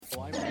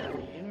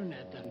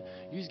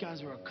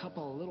guys are a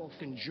couple of little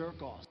fin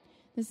jerk-offs.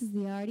 This is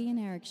the Arty and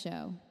Eric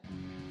Show.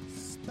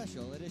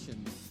 Special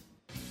edition.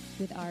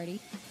 With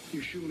Arty.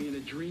 You shoot me in a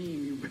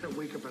dream, you better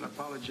wake up and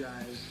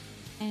apologize.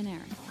 And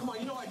Eric. Come on,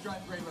 you know I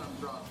drive great when I'm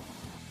drunk.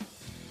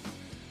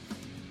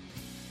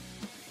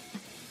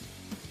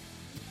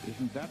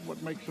 Isn't that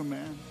what makes a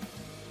man?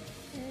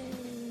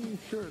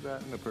 Sure,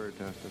 that and a pair of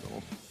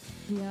testicles.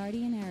 The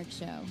Arty and Eric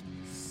Show.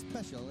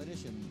 Special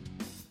edition.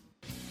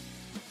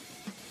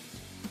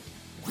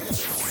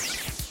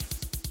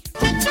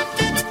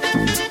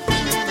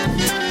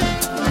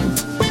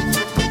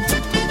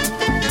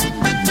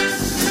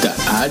 The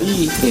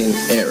Arty and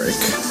Eric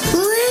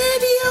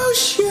Radio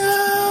Show.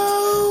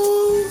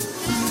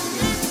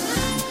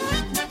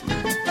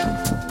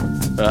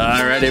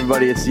 All right,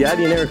 everybody, it's the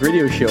Arty and Eric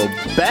Radio Show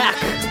back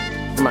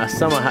from our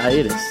summer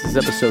hiatus. This is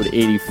episode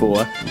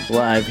 84,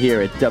 live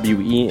here at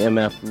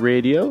WEMF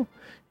Radio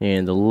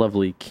in the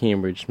lovely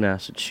Cambridge,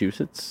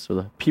 Massachusetts, so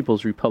the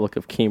People's Republic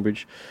of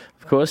Cambridge.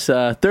 Of course,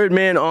 third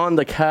man on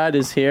the card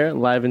is here,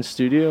 live in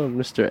studio,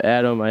 Mr.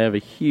 Adam. I have a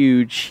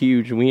huge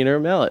wiener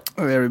mallet.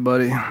 Hey,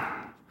 everybody.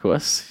 Of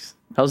course.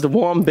 How's the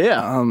warm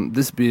beer?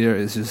 This beer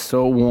is just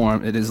so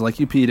warm. It is like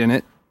you peed in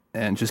it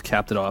and just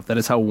capped it off. That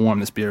is how warm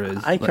this beer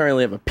is. I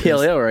currently have a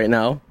pale ale right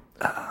now.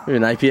 You're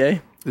an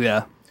IPA?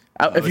 Yeah.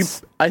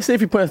 I say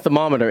if you put a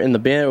thermometer in the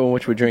beer in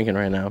which we're drinking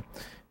right now,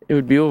 it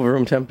would be over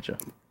room temperature.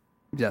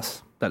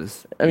 Yes, that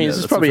is. I mean, this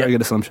is probably a very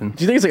good assumption.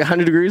 Do you think it's like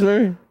 100 degrees,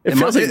 maybe?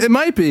 It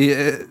might be.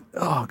 I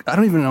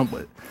don't even know.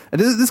 But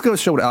this goes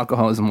to show what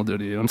alcoholism will do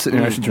to you. I'm sitting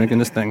here actually drinking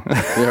this thing.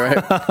 You're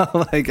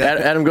right.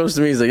 Adam goes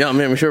to me. He's like, "Oh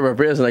man, I'm sure about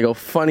beers." And I go,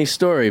 "Funny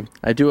story.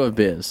 I do have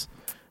beers.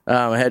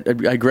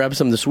 I grabbed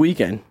some this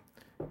weekend,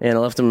 and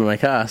I left them in my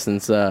car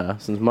since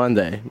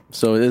Monday.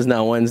 So it is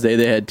now Wednesday.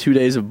 They had 2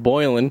 days of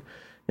boiling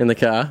in the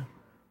car.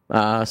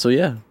 So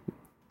yeah."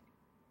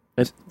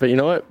 But you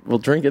know what? We'll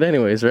drink it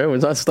anyways, right?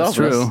 It's not stopping us.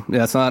 That's true.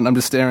 Yeah, it's not. I'm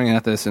just staring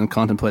at this and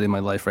contemplating my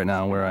life right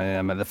now, where I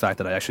am, and the fact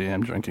that I actually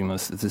am drinking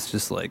this. It's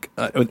just like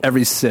with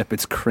every sip,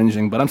 it's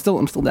cringing, but I'm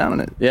still down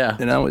in it. Yeah,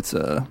 you know, it's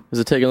Is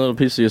it taking a little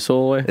piece of your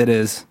soul away? It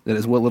is. It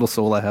is what little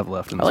soul I have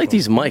left. I like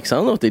these mics. I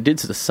don't know what they did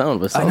to the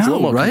sound, but it sounds I know, a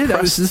little more right? compressed.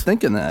 I was just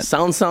thinking that.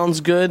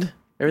 Sounds good.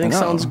 Everything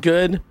sounds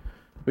good.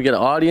 We got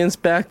an audience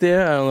back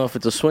there. I don't know if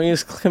it's a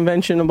swingers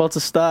convention about to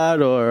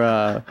start or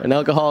an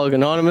Alcoholic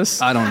Anonymous.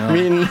 I don't know.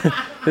 mean,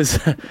 there's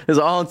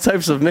all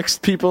types of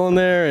mixed people in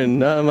there,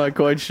 and I'm not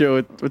quite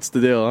sure what's the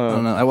deal. I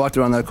don't know. I walked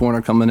around that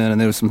corner coming in, and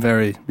there was some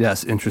very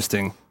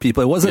interesting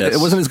people. It wasn't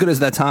as good as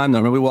that time though.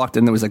 Remember, we walked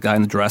in, there was a guy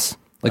in the dress.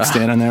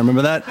 Standing there,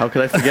 remember that? How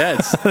could I forget?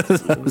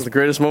 It was the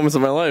greatest moments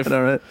of my life.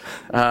 All right.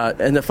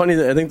 And the funny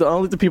thing, I think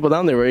the people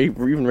down there were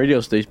even radio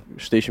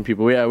station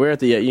people. We're at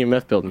the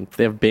EMF building.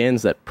 They have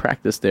bands that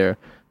practice their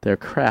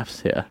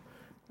crafts here.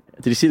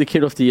 Did you see the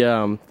kid with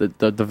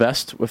the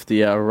vest with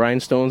the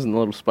rhinestones and the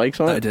little spikes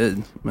on it? I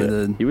did.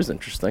 He was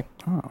interesting.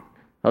 Oh.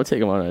 I would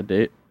take him on a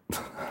date.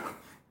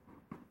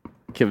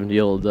 Give him the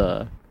old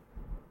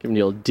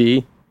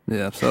D.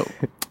 Yeah. So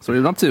what are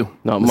you up to?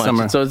 Not much.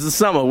 Summer. So it's the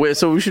summer.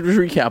 So we should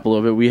recap a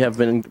little bit. We have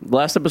been.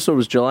 Last episode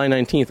was July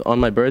 19th on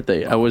my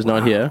birthday. I was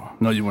not here.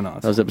 No, you were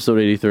not. That was episode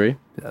 83.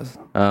 Yes.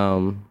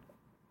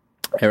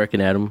 Eric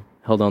and Adam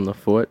held on the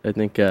fort. I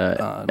think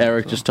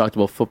Eric just talked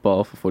about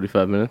football for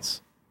 45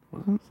 minutes. I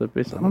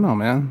don't know,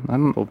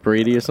 man. Or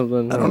Brady or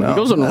something. I don't know. He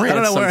goes on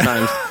rants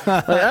sometimes.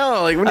 I don't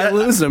know. Like when I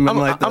lose him.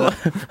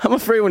 I'm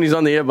afraid when he's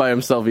on the air by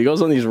himself, he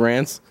goes on these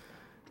rants.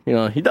 You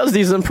know, he does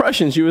these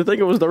impressions. You would think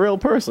it was the real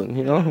person.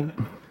 You know,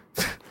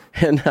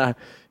 and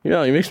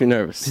he makes me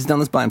nervous. He's done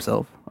this by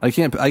himself. I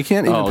can't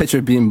even picture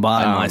being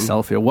by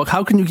myself here.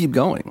 How can you keep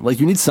going?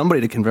 Like, you need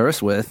somebody to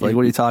converse with. Like,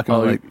 what are you talking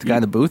about? Like, the guy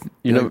in the booth?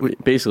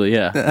 Basically,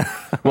 yeah.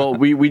 Well,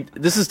 we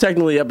this is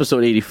technically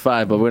episode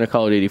 85, but we're going to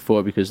call it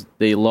 84 because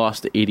they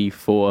lost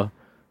 84.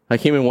 I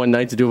came in one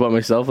night to do it by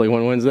myself, like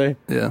one Wednesday.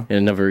 Yeah. And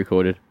it never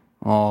recorded.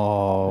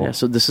 Oh. Yeah,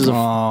 so this is it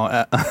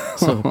wasn't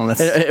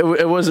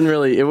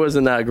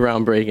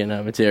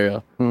groundbreaking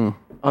material.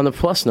 On the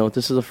plus note,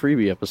 this is a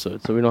freebie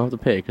episode, so we don't have to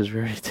pay because we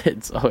already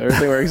did. So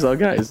everything works out,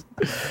 guys.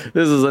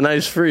 This is a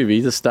nice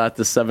freebie to start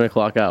the 7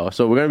 o'clock hour.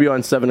 So we're going to be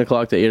on 7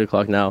 o'clock to 8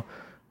 o'clock now,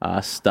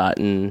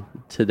 starting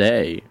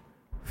today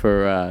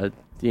for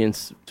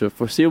the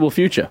foreseeable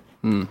future,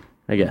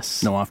 I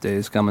guess. No off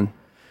days coming?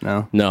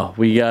 No.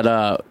 We got,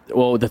 the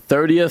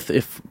 30th,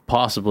 if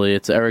possibly,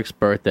 it's Eric's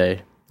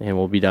birthday, and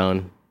we'll be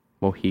down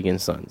Mohegan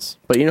Suns.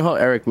 But you know how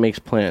Eric makes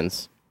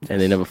plans,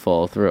 and they never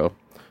follow through.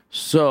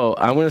 So,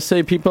 I'm going to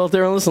say, people out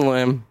there in Listen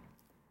Lamb,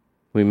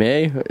 we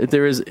may,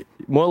 there is,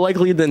 more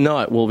likely than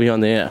not, we'll be on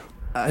the air.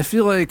 I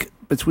feel like,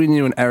 between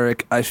you and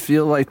Eric, I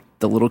feel like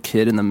the little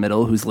kid in the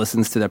middle who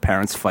listens to their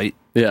parents fight.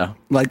 Yeah.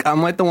 Like,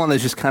 I'm like the one that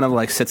just kind of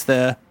like sits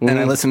there, and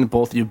I listen to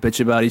both of you bitch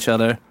about each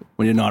other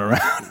when you're not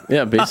around.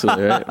 Yeah,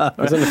 basically, right?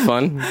 Isn't it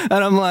fun? And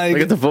I'm like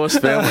a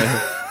divorced family.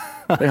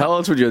 Like, how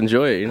else would you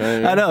enjoy it? You know what I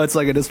mean? I know, it's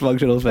like a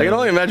dysfunctional family. I can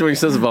only imagine what he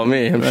says about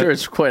me. I'm sure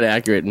it's quite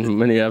accurate in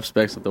many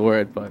aspects of the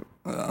word, but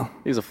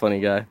he's a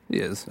funny guy. He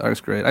is. Eric's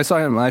great. I saw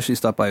him, I actually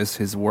stopped by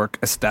his work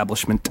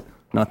establishment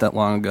not that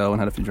long ago and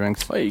had a few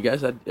drinks. Oh, you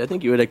guys, I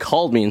think you had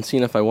called me and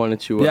seen if I wanted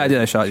to. Yeah, I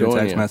did. I shot you a join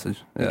text message.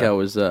 I think I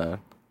was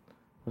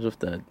with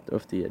the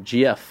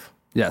GF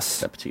Yes.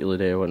 that particular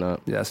day or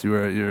whatnot. Yes,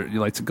 you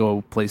like to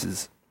go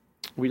places.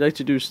 We like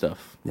to do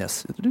stuff.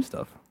 Yes, you like to do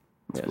stuff.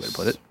 That's a good way to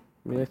put it.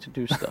 We like to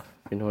do stuff.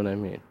 If you know what I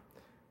mean.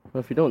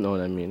 Well, if you don't know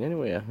what I mean,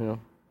 anyway,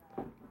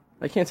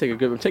 I can't take a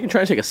good. I'm trying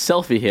to take a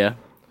selfie here.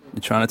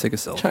 You're trying to take a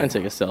selfie. Trying to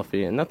take a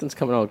selfie, and nothing's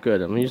coming out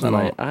good. I'm using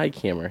my eye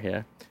camera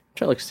here. I'm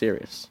trying to look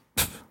serious.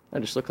 I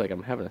just look like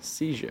I'm having a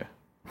seizure.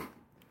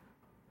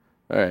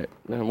 All right,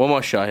 now one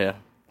more shot here.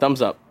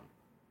 Thumbs up.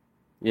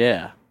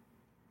 Yeah.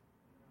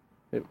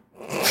 It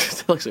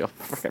looks like a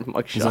freaking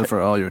mugshot. Is that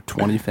for all your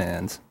 20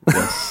 fans?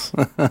 Yes.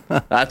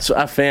 That's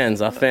our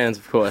fans,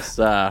 of course.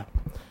 The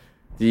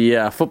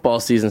football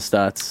season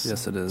starts.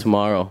 Yes, it is.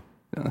 Tomorrow.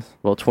 Yes.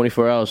 Well,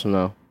 24 hours from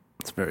now.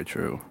 It's very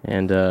true.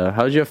 And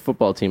how's your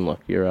football team look?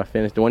 Your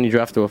fantasy, the one you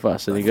drafted with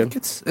us, any good?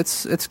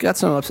 It's got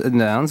some ups and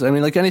downs. I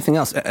mean, like anything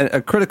else,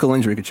 a critical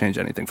injury could change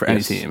anything for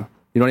any team.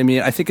 You know what I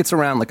mean? I think it's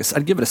around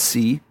I'd give it a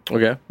C.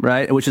 Okay.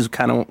 Right? Which is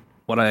kind of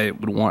what I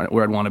would want,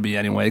 where I'd want to be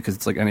anyway, because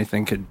it's like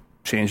anything could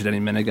change at any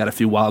minute. Got a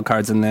few wild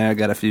cards in there.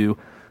 Got a few,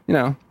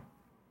 it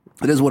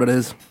is what it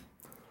is.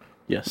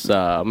 Yes.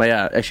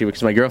 Actually,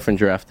 because my girlfriend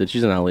drafted,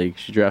 she's in our league.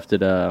 She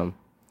drafted,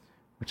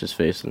 what's his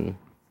face in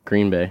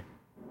Green Bay.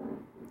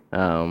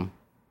 Aaron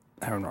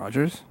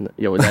Rodgers?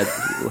 Yeah, with that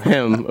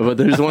him. But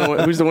who's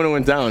the one who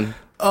went down?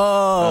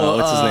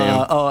 What's his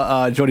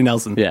name? Jordy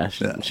Nelson. Yeah,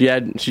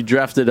 she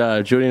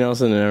drafted Jordy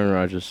Nelson and Aaron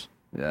Rodgers.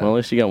 Yeah. Well, at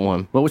least she got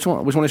one. Well, which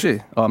one is she?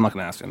 Oh, I'm not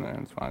going to ask you.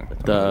 It's fine.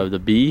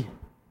 The B.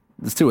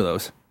 There's two of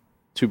those.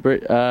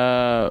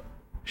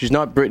 She's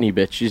not Brittany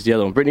Bitch. She's the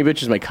other one. Brittany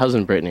Bitch is my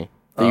cousin Brittany.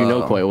 That you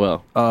know quite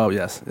well. Oh,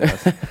 yes. And,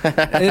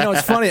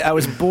 it's funny. I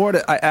was bored.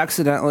 I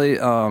accidentally,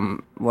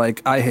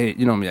 I hate,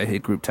 me, I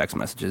hate group text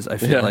messages. I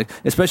feel like,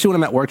 especially when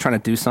I'm at work trying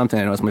to do something,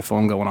 and it was my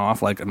phone going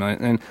off,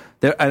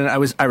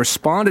 I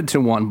responded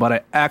to one, but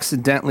I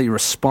accidentally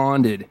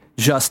responded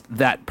just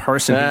that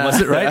person who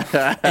was it, right?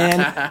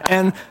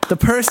 And the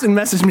person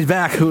messaged me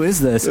back, "Who is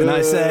this?" And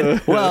I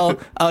said, "Well,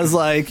 I was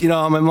like,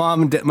 my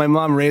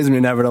mom raised me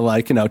never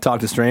to talk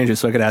to strangers,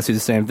 so I could ask you the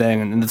same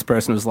thing." And this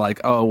person was like,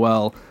 "Oh,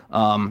 well,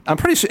 I'm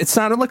pretty sure it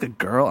sounded like a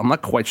girl. I'm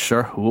not quite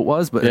sure who it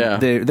was, but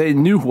they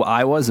knew who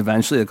I was.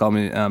 Eventually, they called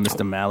me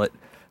Mr. Mallet."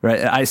 Right?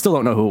 I still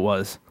don't know who it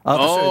was.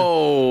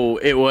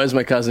 It was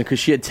my cousin because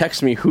she had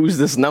texted me, "Who's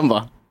this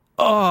number?"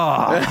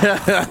 I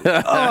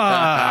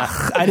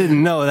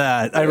didn't know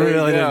that. I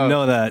really didn't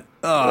know that.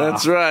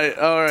 That's right.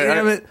 All right.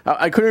 Damn it.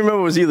 I couldn't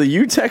remember. It was either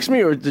you text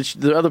me or did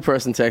the other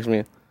person text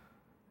me.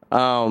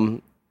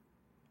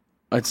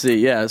 Let's see.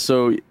 Yeah.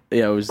 So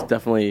it was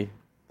definitely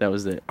that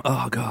was it.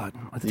 Oh God.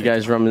 Did you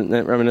guys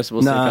reminisce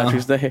about St.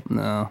 Patrick's Day?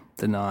 No,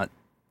 did not.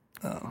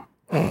 Oh,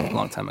 a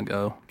long time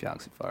ago.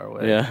 Galaxy far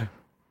away. Yeah.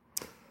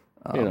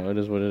 It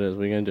is what it is.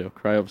 What are you gonna do?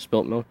 Cry over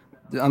spilt milk?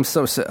 I'm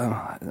so sick.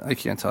 I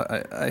can't talk.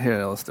 I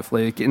hear all this stuff.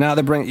 Now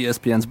they're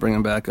ESPN's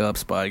bringing back up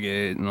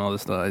Spygate and all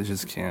this stuff. I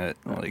just can't.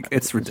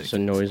 It's ridiculous. It just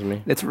annoys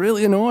me. It's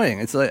really annoying.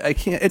 It's like I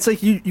can't. It's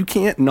like you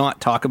can't not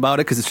talk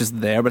about it because it's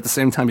just there, but at the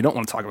same time you don't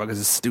want to talk about it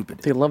because it's stupid.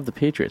 They love the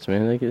Patriots,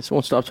 man. They just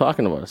won't stop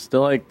talking about us. They're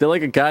like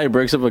a guy who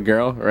breaks up with a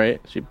girl, right?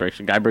 A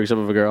guy breaks up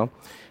with a girl.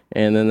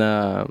 And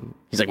then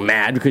he's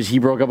mad because he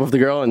broke up with the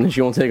girl and then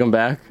she won't take him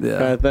back, kind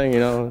of thing,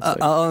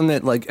 I'll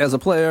admit, as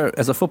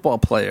a football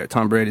player,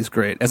 Tom Brady's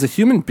great. As a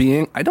human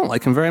being, I don't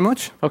like him very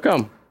much. How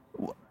come?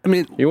 I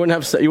mean, you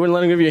wouldn't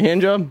let him give you a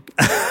hand job?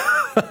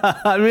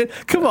 I mean,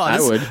 come on. I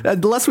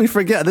would. Lest we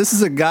forget, this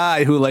is a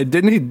guy who,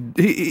 didn't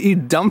he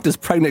dumped his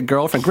pregnant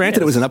girlfriend.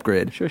 Granted, it was an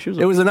upgrade. Sure,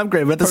 it was an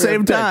upgrade, but at the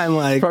same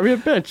time, probably a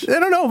bitch.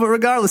 I don't know, but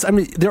regardless, I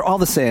mean, they're all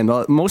the same.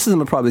 Most of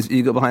them are probably his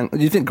ego behind. Do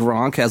you think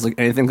Gronk has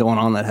anything going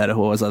on that head of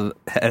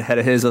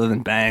his other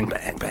than bang,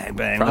 bang, bang,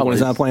 bang when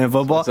he's not playing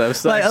football?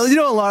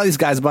 A lot of these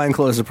guys buying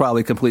clothes are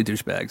probably complete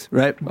douchebags,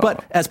 right? Oh.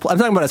 But I'm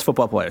talking about as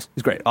football players.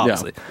 He's great,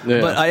 obviously.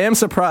 Yeah. But I am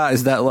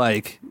surprised that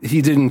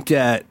he didn't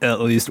get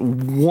at least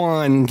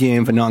one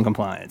game for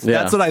non-compliance. Yeah.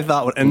 That's what I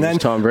thought. And then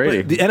Tom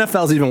Brady. The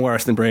NFL's even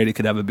worse than Brady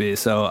could ever be.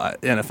 So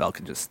the NFL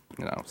could just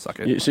suck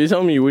it. So you're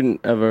telling me you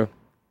wouldn't ever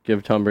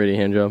give Tom Brady a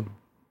hand job?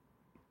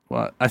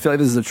 Well, I feel like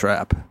this is a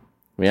trap.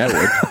 I mean, I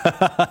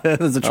would.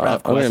 This is a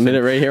trap. I'm going to admit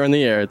it right here on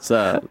the air. It's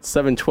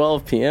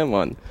 7:12 p.m.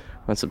 on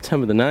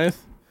September the 9th.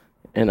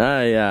 And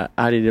I,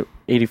 Arty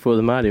 84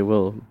 the Mighty,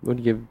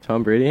 would give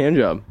Tom Brady a hand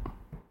job.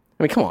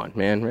 I mean, come on,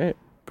 man, right?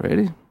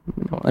 Brady?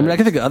 I mean, I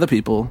can think of other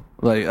people,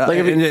 like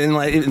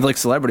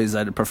celebrities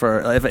I'd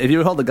prefer. If you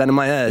would hold a gun in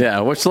my head. Yeah,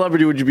 what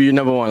celebrity would you be your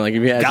number one? If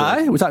you had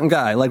guy? We're talking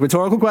guy.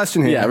 Rhetorical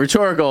question here. Yeah,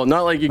 rhetorical.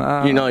 Not like you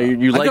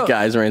like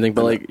guys or anything,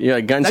 but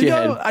guns to your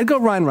head. I'd go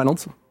Ryan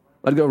Reynolds.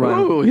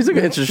 Ooh, he's a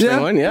good interesting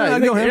one. Yeah,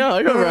 I'd go him. Yeah,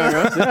 I'd go Ryan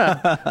Reynolds.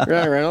 Yeah,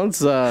 Ryan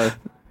Reynolds. I'll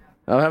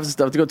have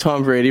to go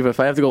Tom Brady, but if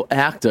I have to go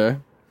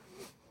actor,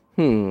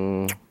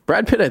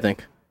 Brad Pitt, I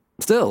think.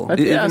 Still, I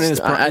think- even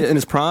yes, in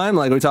his prime,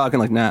 like we're talking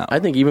like now. I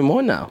think even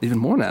more now. Even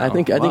more now. I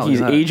think Wow, he's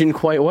yeah. aging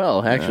quite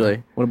well, actually.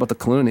 Yeah. What about the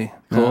Clooney?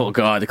 Oh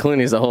God, the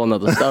Clooney's a whole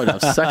nother story.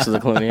 I've sex with the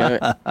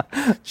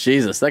Clooney.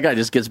 Jesus, that guy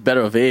just gets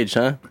better with age,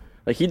 huh?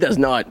 Like he does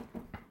not.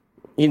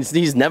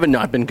 He's never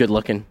not been good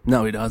looking.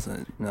 No, he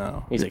doesn't.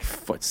 No, He's like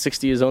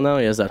 60 years old now.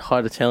 He has that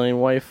hot Italian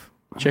wife,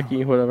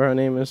 Chicky, whatever her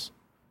name is.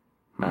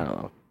 I don't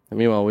know. And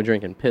meanwhile, we're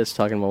drinking piss,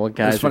 talking about what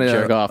guys would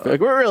jerk off. Like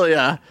we're really,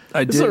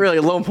 this is really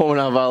a low point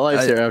of our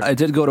lives here. I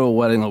did go to a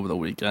wedding over the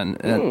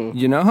weekend, and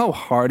you know how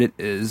hard it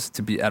is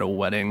to be at a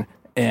wedding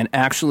and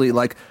actually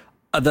like.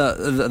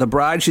 The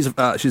bride, she's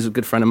a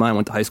good friend of mine.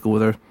 Went to high school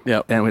with her.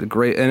 Yep. And we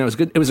had it was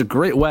good. It was a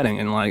great wedding,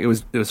 and like it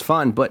was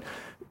fun. But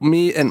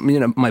me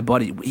and my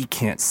buddy, we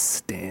can't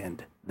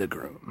stand the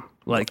groom.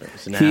 Like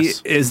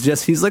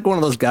he's like one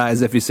of those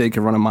guys. If you say he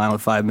can run a mile in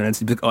 5 minutes,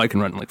 he'd be like, "Oh, I can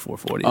run in like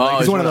 4:40." Oh, Like,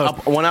 he's one of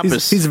those.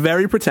 one-uppers. He's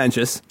very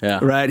pretentious. Yeah.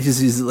 Right.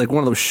 He's like one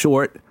of those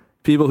short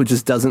people who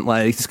just doesn't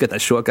like, just get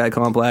that short guy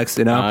complex,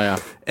 you know? Oh, yeah.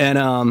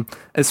 And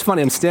it's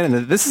funny, I'm standing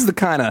there. This is the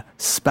kind of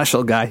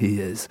special guy he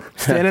is.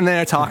 Standing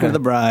there talking to the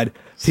bride.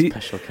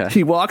 Special guy.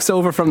 He walks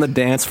over from the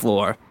dance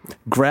floor,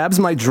 grabs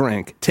my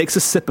drink, takes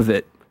a sip of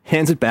it,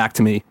 hands it back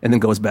to me, and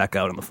then goes back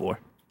out on the floor.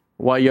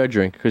 Why your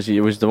drink? Because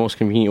it was the most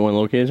convenient one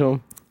located to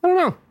him? I don't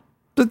know.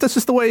 That's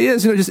just the way he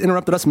is. You know, just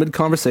interrupted us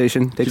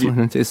mid-conversation, takes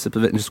a sip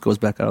of it, and just goes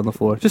back out on the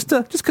floor. Just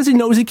because he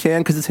knows he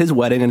can, because it's his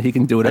wedding and he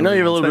can do it. I know you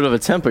have a little bit of a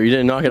temper. You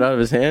didn't knock it out of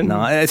his hand?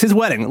 No, it's his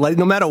wedding. Like,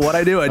 no matter what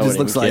I do, it just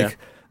looks like care.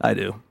 I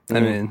do. I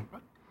mean,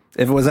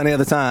 if it was any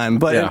other time.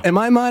 But in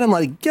my mind, I'm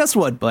like, guess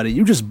what, buddy?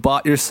 You just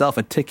bought yourself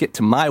a ticket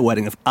to my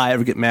wedding if I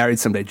ever get married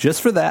someday,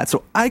 just for that.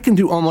 So I can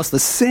do almost the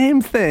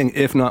same thing,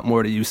 if not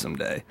more, to you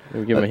someday.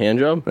 You give him a hand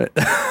job?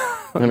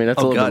 I mean,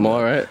 that's a little bit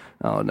more, right?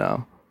 Oh,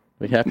 no.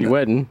 Like, happy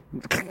wedding.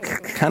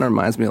 Kind of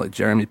reminds me of like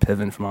Jeremy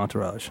Piven from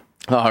Entourage.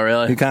 Oh,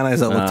 really? He kind of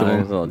has that look to him.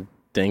 He's a little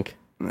dink.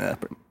 Yeah,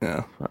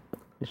 yeah.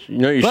 You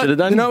know what you should have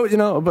done? You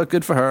know, but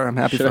good for her. I'm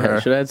happy for her.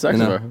 Should have had sex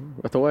with her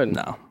at the wedding.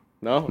 No.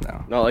 No?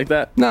 Not like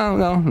that?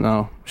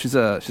 No. She's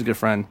a good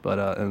friend,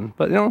 but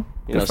you know,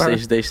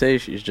 they say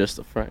she's just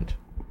a friend.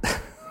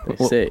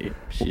 They say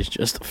she's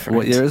just a friend.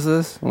 What year is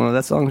this? When did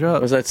that song drop?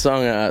 What was that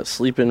song,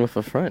 Sleeping with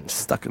a Friend?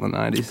 Stuck in the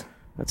 90s.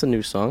 That's a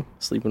new song,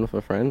 Sleeping with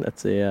a Friend.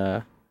 That's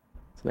a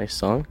nice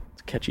song.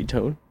 It's a catchy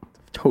tone.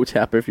 Toe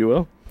tapper, if you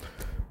will.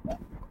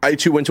 I,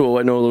 too, went to a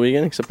wedding over the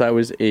weekend, except I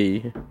was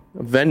a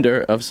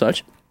vendor of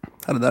such.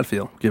 How did that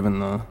feel, given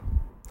the...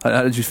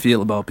 How did you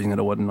feel about being at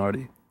a wedding,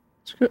 Arty?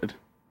 It's good.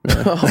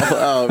 That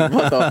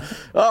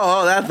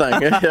thing.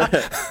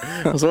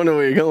 I was wondering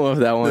where you're going with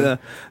that one. Yeah.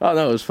 Oh,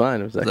 no, it was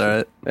fine. It was actually... all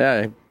right? Yeah,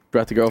 I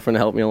brought the girlfriend to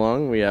help me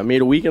along. We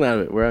made a weekend out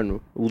of it. We're in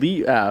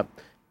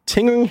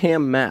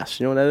Tingham, Mass.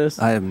 You know what that is?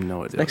 I have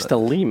no idea. Next to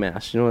Lee,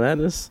 Mass. You know what that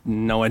is?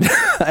 No idea.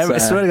 I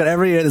swear to God,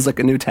 every year there's like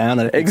a new town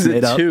that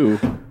Exit 2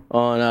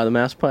 on the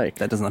Mass Pike.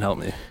 That does not help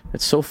me.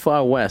 It's so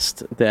far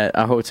west that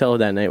our hotel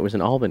that night was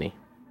in Albany.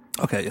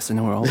 Okay, yes, I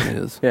know where Albany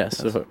is. Yes.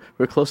 So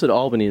we're closer to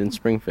Albany than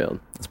Springfield.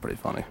 That's pretty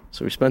funny.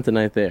 So we spent the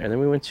night there, and then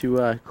we went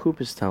to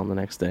Cooperstown the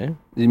next day.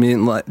 You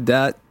mean like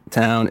that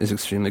town is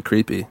extremely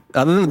creepy?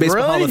 Other than the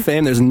Baseball Hall of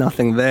Fame, there's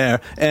nothing there.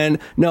 And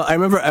no, I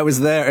remember I was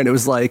there, and it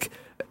was like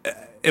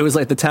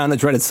the town that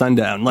dreaded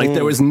sundown. Like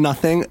there was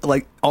nothing.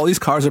 Like all these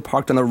cars are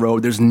parked on the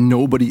road. There's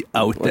nobody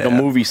out there. Like a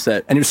movie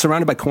set. And you're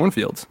surrounded by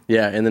cornfields.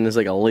 Yeah, and then there's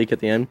like a lake at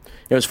the end.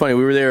 It was funny.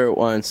 We were there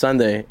on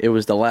Sunday. It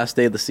was the last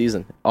day of the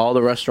season. All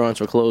the restaurants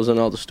were closing.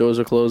 All the stores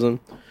were closing.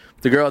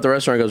 The girl at the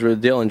restaurant goes, "We're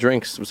dealing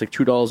drinks." It was like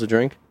 $2 a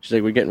drink. She's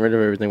like, "We're getting rid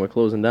of everything. We're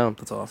closing down."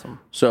 That's awesome.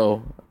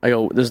 So I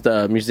go, "Does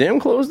the museum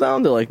close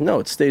down?" They're like, "No,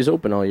 it stays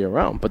open all year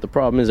round." But the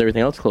problem is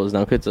everything else closed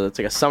down because it's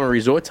like a summer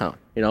resort town,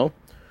 you know?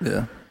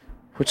 Yeah.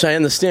 Which I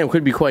understand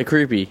could be quite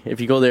creepy if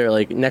you go there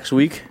like next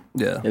week.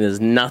 Yeah. And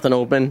there's nothing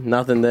open,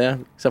 nothing there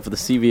except for the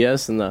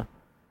CVS and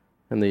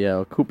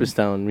the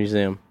Cooperstown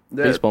Museum,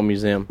 baseball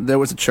museum. There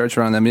was a church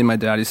around there. Me and my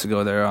dad used to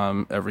go there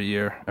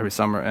every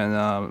summer,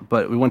 and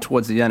but we went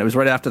towards the end. It was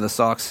right after the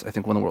Sox, I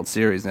think, won the World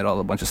Series, and they had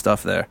a bunch of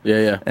stuff there.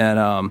 Yeah.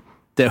 And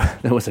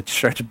there was a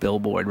church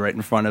billboard right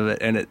in front of it,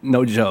 and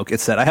no joke, it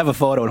said, I have a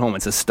photo at home.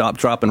 It says, "Stop,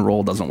 drop, and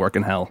roll doesn't work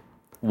in hell."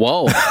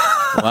 Whoa.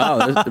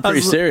 Wow, they're pretty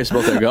serious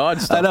about their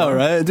God stuff. I know,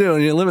 right? Dude,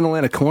 when you live in the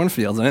land of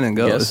cornfields, anything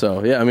goes. Yes,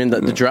 so. Yeah, I mean,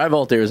 the drive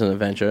out there is an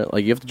adventure.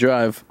 Like, you have to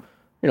drive,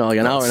 like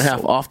an hour and a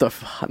half off the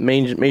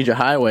major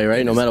highway,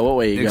 right? No matter what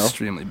way you go.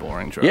 Extremely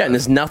boring drive. Yeah, and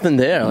there's nothing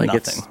there. Like,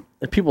 nothing.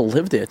 People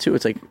live there, too.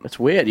 It's like, it's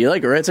weird. You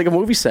like it, right? It's like a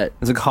movie set.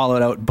 There's like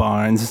hollowed out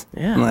barns.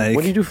 Yeah. Like,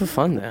 what do you do for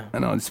fun there? I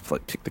know, just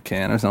like kick the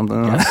can or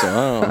something. Yeah, so, I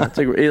don't know. It's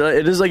like,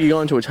 it is like you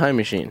go into a time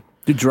machine.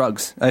 Do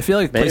drugs. I feel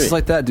like places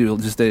like that do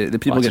just the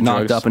people Lots get of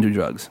knocked drugs. up and do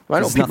drugs. I know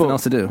There's people, nothing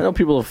else to do. I know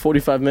people of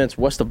 45 minutes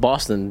west of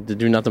Boston to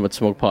do nothing but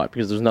smoke pot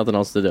because there's nothing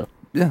else to do.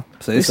 Yeah,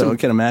 so I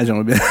can't imagine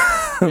what would be.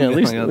 Yeah, at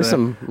least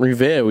some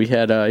Revere. We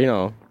had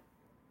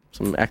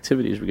some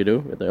activities we could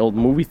do at the old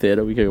movie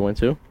theater we could go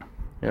into,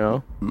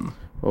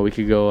 or we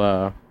could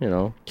go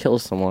kill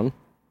someone.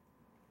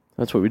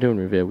 That's what we do in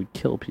Revere. We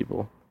kill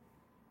people.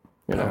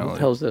 What the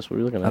hell is this? What are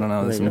we looking at? I don't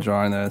know. There's some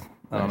drawing there.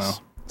 I don't know.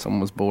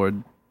 Someone was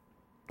bored.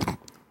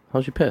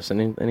 How's your piss?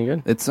 Any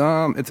good? It's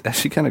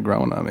actually kind of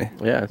growing on me.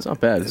 Yeah, it's not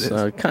bad. It's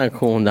kind of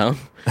cooling down,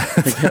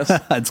 I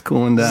guess. It's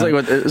cooling down.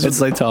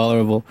 It's like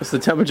tolerable. It's the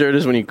temperature it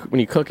is when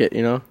you cook it,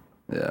 you know?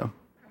 Yeah.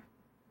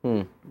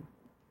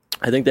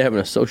 I think they're having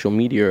a social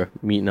media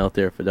meeting out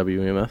there for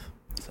WEMF.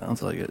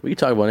 Sounds like it. We can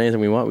talk about anything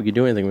we want. We can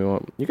do anything we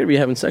want. You could be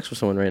having sex with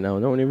someone right now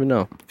and no one even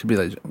know. Could be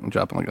like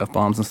dropping like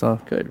F-bombs and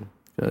stuff. Good.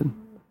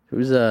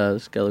 Who's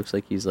this guy looks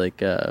like he's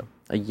like a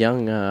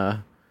young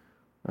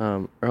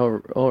Earl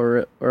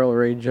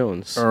Ray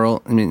Jones.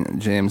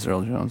 James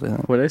Earl Jones, I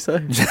think. What did I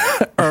say?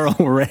 Earl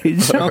Ray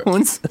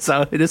Jones? That's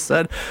how he just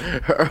said.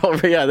 Earl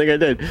Ray, yeah, I think I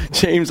did.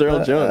 James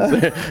Earl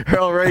Jones.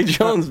 Earl Ray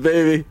Jones,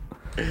 baby.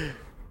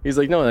 He's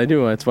like, no, I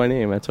do. That's my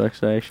name. That's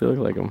actually I actually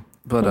look like him.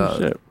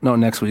 But no,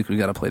 next week we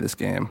got to play this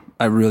game.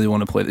 I really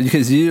want to play it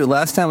because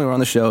last time we were on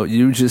the show,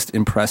 you just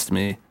impressed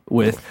me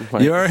with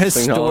your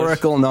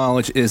historical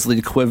knowledge is the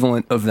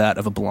equivalent of that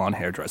of a blonde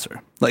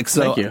hairdresser. Like,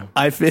 so Thank you.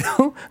 I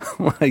feel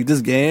like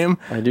this game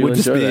would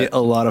just be that. a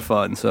lot of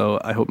fun.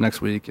 So I hope next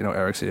week,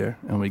 Eric's here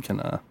and we can.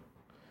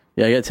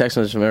 Yeah, I got a text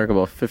message from Eric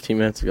about 15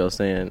 minutes ago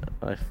saying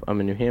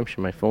I'm in New Hampshire.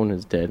 My phone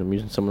is dead. I'm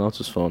using someone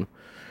else's phone.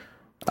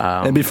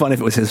 It'd be funny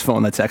if it was his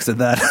phone that texted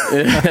that.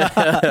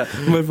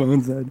 My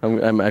phone's dead.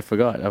 I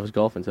forgot. I was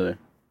golfing today.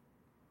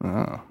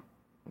 Oh.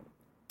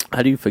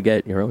 How do you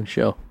forget your own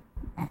show?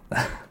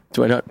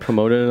 Do I not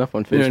promote it enough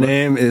on Facebook? Your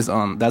name is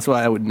on. That's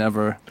why I would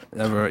never,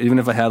 ever, even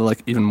if I had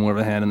like even more of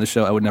a hand in the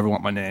show, I would never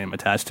want my name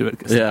attached to it.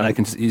 Cause I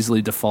can just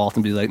easily default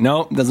and be like,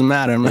 nope, doesn't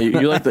matter.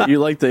 You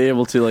like to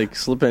able to like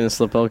slip in and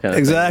slip out kind of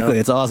exactly. thing, you know?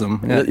 It's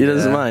awesome. Yeah, he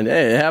doesn't mind.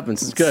 Hey, it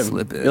happens. It's good.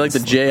 Slip in, you like the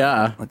JR.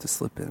 I like to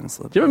slip in and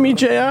slip out. Did you ever meet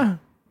JR?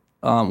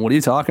 What are you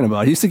talking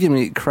about? He used to give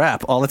me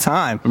crap all the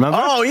time. Remember?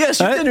 Oh,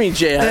 yes, you did meet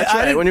JR. That's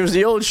right. When he was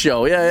the old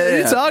show. Yeah. What are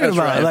you talking about?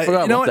 Right. Like, I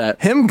forgot about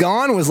that. Him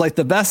gone was like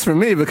the best for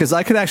me because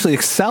I could actually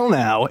excel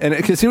now, and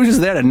because he was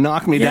just there to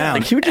knock me down.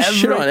 Like he would just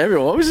shit on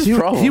everyone. What was his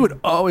problem? He would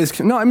always.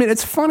 No, I mean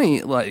it's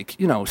funny. Like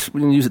we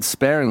didn't use it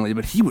sparingly,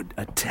 but he would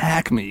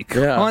attack me.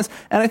 And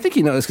I think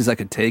he knows because I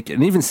could take it,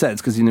 and even said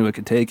it's because he knew I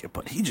could take it.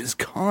 But he just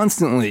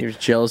constantly. He was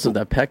jealous of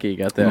that pecker you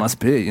got there. Must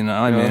be.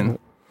 I mean,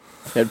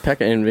 he had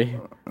pecker envy.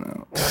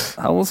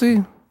 How old is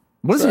he?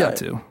 What is he up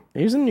to?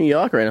 He's in New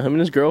York right now. Him and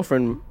his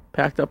girlfriend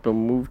packed up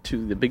and moved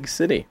to the big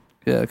city.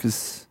 Yeah,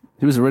 because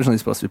he was originally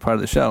supposed to be part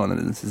of the show, and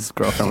then his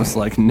girlfriend was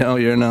like, "No,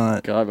 you're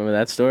not." God, remember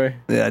that story?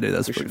 Yeah, I do.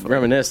 That's pretty funny.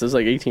 Reminisce. This was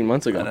like 18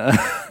 months ago.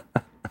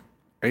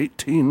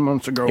 18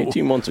 months ago.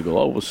 18 months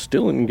ago, I was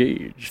still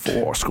engaged.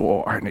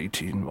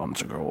 18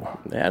 months ago.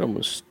 Adam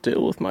was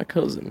still with my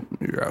cousin.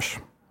 Yes.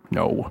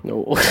 No.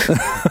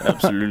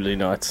 Absolutely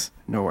not.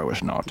 No, I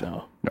was not.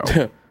 No.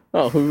 No.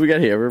 Oh, who we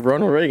got here?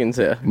 Ronald Reagan's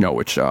here. No,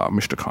 it's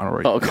Mr.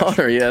 Connery. Oh, yes.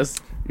 Connor, yes.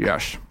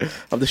 Yes.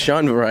 Of the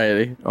Sean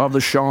variety. Of the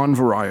Sean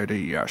variety,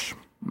 yes.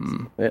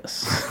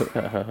 Yes.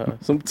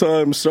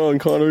 Sometimes Sean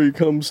Connery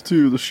comes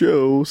to the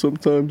show.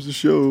 Sometimes the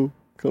show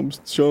comes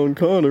to Sean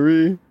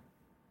Connery.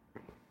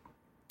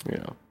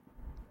 Yeah.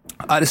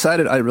 I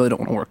decided I really don't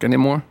want to work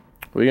anymore.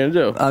 What are you going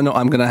to do? No,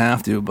 I'm going to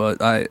have to, but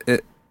I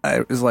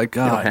was like,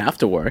 God. You don't have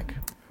to work.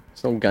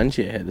 There's no gun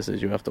to your head that says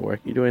you have to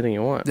work. You do anything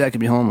you want. Yeah, I could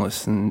be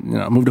homeless and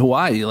move to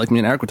Hawaii like me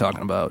and Eric were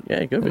talking about.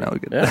 Yeah, you could be. We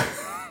could, yeah.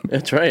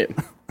 That's right.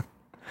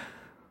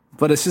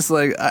 But it's just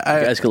like you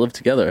guys could live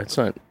together. It's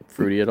not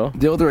fruity at all.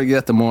 The older I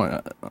get, the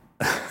more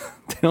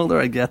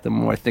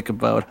I think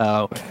about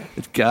how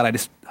God, I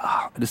just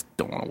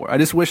don't want to work. I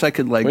just wish I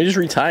could Well, you just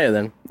retire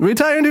then.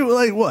 Retire and do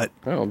like what?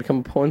 I don't know, become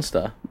a porn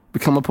star.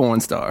 Become a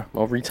porn star.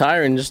 Well,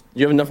 retire and just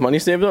you have enough money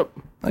saved up?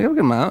 I got a good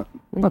amount.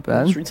 Not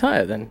bad. Just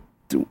retire then.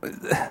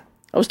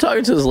 I was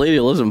talking to this lady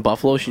who lives in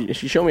Buffalo. She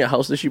showed me a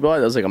house that she bought.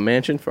 That was like a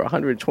mansion for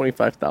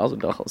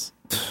 $125,000.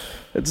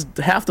 It's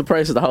half the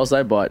price of the house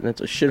I bought, and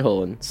it's a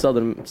shithole in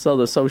southern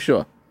South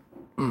Shore.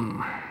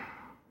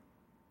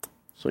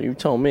 So you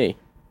tell me.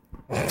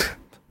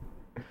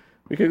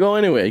 We could go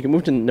anywhere. You can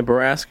move to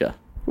Nebraska.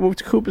 You can move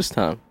to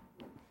Cooperstown.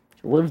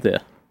 You live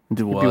there.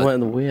 Do You'd what? be one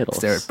of the weirdos.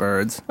 Stare at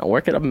birds. I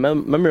work at a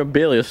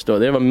memorabilia store.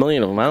 They have 1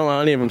 million of them. I don't know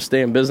how any of them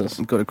stay in business.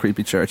 Go to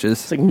creepy churches.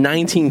 It's like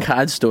 19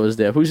 card stores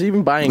there. Who's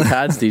even buying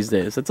cards these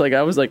days? It's like,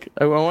 I want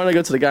to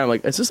go to the guy. I'm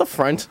like, is this a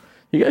front?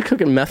 You guys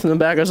cooking meth in the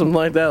back or something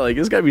like that? Like,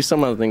 there's got to be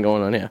some other thing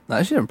going on here. I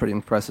actually have a pretty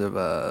impressive, you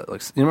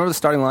remember the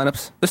starting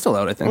lineups? They're still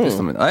out, I think.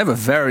 I have a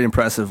very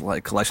impressive,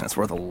 collection that's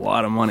worth a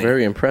lot of money.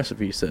 Very impressive,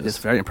 he says. It's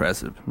very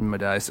impressive. My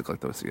dad used to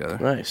collect those together.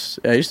 Nice.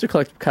 Yeah, I used to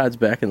collect cards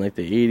back in, the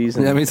 80s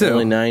and me too.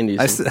 early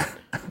 90s.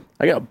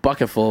 I got a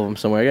bucket full of them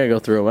somewhere. I got to go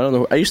through them. I don't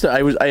know.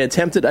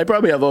 I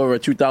probably have over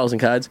 2,000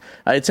 cards.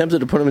 I attempted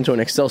to put them into an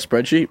Excel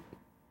spreadsheet.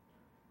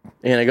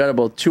 And I got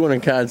about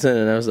 200 cards in,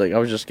 and I was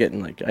just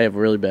getting, I have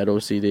really bad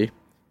OCD.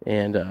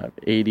 And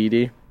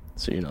ADD,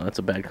 so that's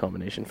a bad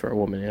combination for a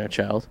woman and a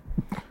child.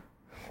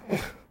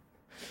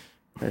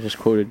 I just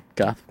quoted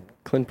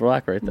Clint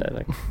Black right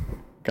there,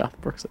 Garth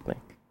Brooks, I think.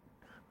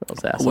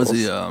 Those assholes. Was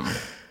he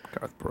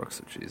Garth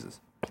Brooks? Oh, Jesus.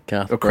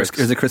 Garth Brooks.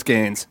 Is it Chris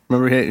Gaines?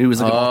 Remember he was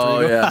like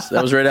oh yes,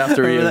 that was right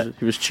after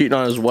he was cheating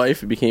on his wife.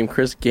 He became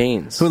Chris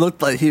Gaines. Who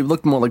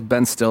looked more like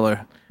Ben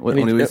Stiller.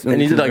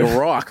 And he did like a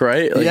rock,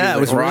 right? Like, yeah, it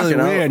was really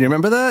weird. You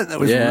remember that? That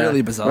was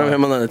really bizarre. I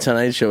remember him on the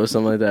Tonight Show or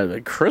something like that.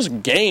 Like, Chris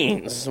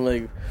Gaines. I'm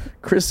like,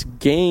 Chris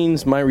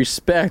Gaines, my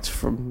respect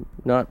for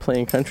not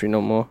playing country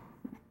no more.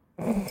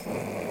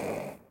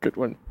 Good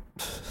one.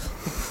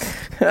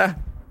 Oh,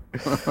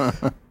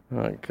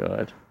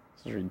 God.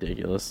 This is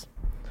ridiculous.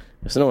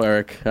 There's no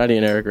Eric. Arty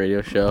and Eric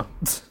radio show.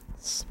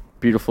 It's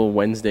beautiful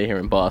Wednesday here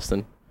in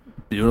Boston.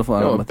 Beautiful.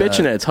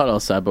 Bitching that it's hot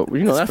outside, but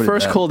that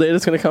first cold day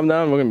that's going to come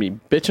down, we're going to be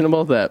bitching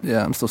about that.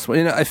 Yeah, I'm still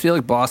sweating. I feel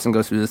like Boston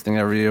goes through this thing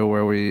every year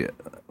where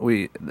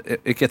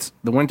it gets,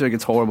 the winter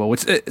gets horrible,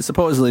 which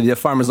supposedly the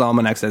Farmer's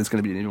Almanac said it's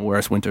going to be an even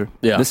worse winter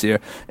this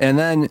year. And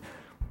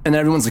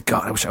everyone's like,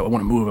 God, I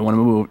want to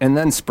move. And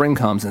then spring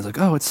comes and it's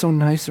like, oh, it's so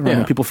nice around.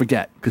 And people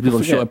forget because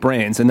people show up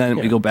brains. And then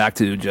we go back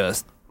to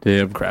just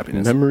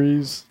crappiness.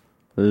 Memories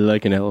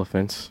like an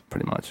elephant.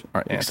 Pretty much.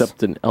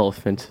 Except an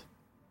elephant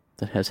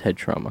that has head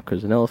trauma,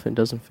 because an elephant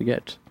doesn't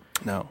forget.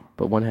 No.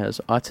 But one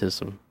has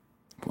autism.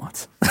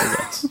 What?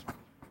 Forgets.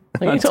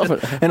 An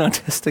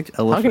autistic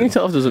elephant. How can you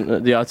tell if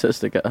the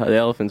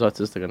elephant's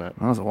autistic or not?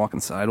 I was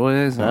walking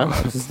sideways. Huh?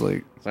 I was just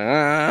like,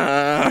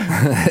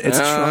 its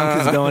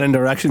trunk is going in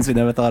directions we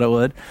never thought it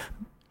would.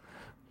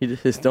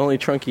 The only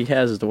trunk he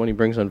has is the one he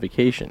brings on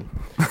vacation.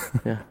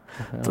 Yeah.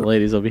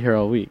 Ladies will be here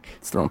all week.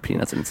 It's throwing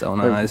peanuts in its own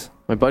eyes.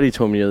 My buddy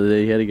told me the other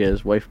day he had to get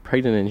his wife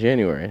pregnant in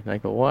January. And I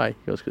go, why? He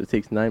goes, because it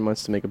takes 9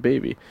 months to make a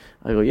baby.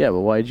 I go, yeah,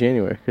 but why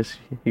January?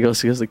 He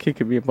goes, because the kid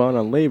could be born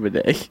on Labor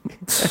Day.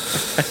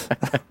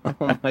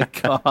 Oh, my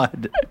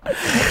God.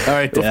 All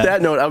right, Dad. With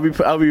that note,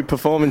 I'll be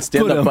performing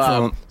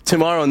stand-up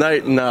tomorrow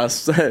night in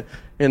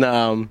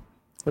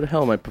what the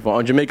hell am I performing?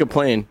 On Jamaica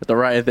Plain at the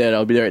Riot Theater.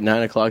 I'll be there at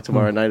 9 o'clock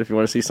tomorrow night if you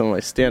want to see some of my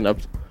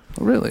stand-ups.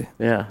 Really?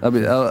 Yeah.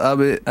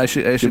 I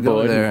should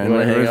go there and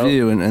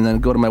review and then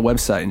go to my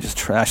website and just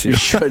trash you. You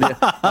should, yeah.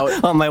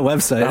 On my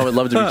website. I would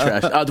love to be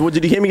trashed.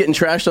 Did you hear me getting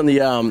trashed on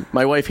the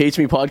My Wife Hates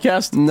Me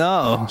podcast?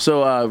 No.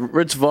 So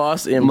Rich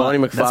Voss and Bonnie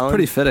McFarlane. That's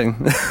pretty fitting.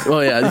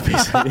 Oh, yeah.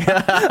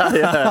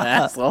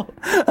 Asshole.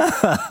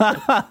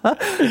 I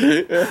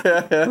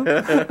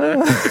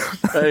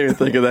didn't even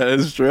think of that.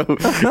 It's true.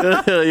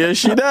 Yes,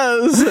 she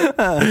does.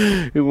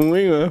 They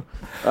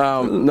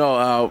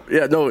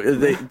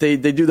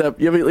do that.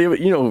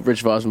 You know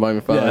Rich Voss and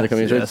Bonnie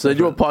McFarlane. Yes, so they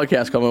do a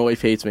podcast called My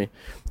Wife Hates Me,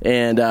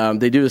 and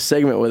they do a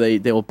segment where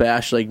they will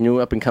bash like new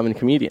up and coming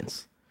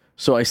comedians.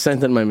 So I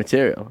sent them my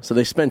material. So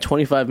they spent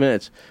 25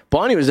 minutes.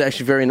 Bonnie was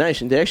actually very nice,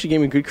 and they actually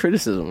gave me good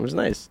criticism. It was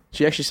nice.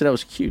 She actually said I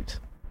was cute.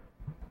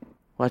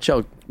 Watch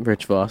out,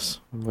 Rich Voss.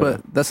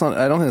 But that's not.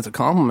 I don't think it's a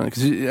compliment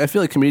because I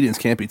feel like comedians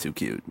can't be too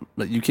cute.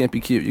 Like you can't be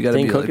cute. You got to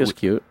be. Cook is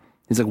cute.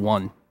 He's like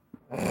one.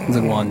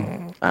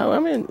 I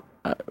mean,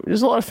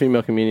 there's a lot of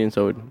female comedians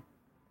I would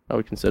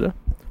consider.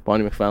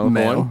 Bonnie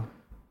McFarlane.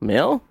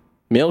 Male?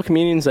 Male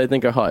comedians I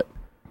think are hot.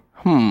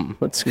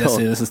 Let's go. Yeah,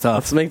 see, this is tough.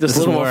 Let's make this a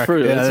little more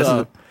fruity.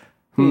 Yeah,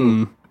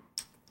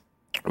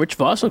 Rich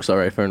Voss looks all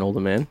right for an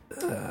older man.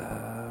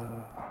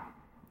 I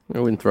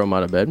wouldn't throw him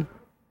out of bed.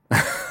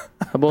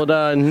 How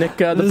about Nick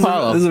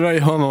DiPaolo? This is a very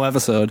homo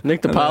episode.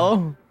 Nick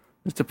DiPaolo?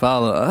 Mr.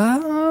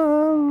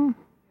 DiPaolo.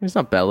 He's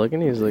not bad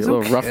looking. He's like a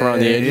little rough around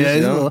the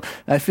edges. Yeah,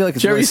 I feel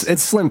like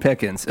it's slim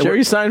pickings.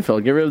 Jerry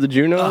Seinfeld. Get rid of the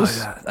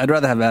Junos. Oh, I'd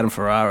rather have Adam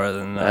Ferrara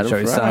than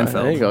Jerry Seinfeld.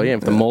 There you go. Yeah,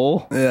 the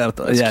mole. Yeah,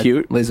 that's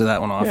cute. Laser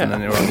that one off, and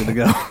then you're all good to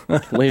go.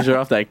 Laser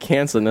off that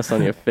cancerness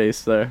on your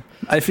face there.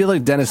 I feel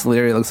like Dennis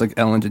Leary looks like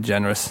Ellen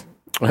DeGeneres.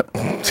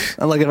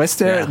 Like if I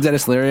stare at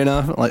Dennis Leary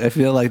enough, like I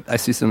feel like I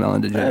see some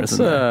Ellen DeGeneres. That's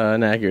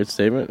an accurate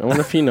statement. I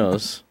wonder if he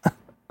knows.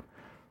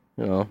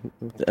 You know,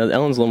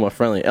 Ellen's a little more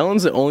friendly.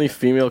 Ellen's the only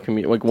female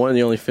comedian, like one of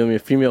the only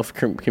female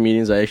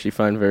comedians I actually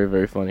find very,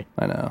 very funny.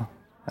 I know.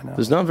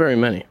 There's not very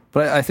many.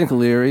 But I think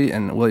Leary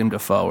and William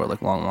Dafoe are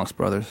like long lost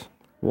brothers.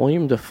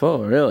 William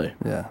Dafoe, really?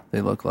 Yeah,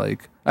 they look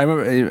like. I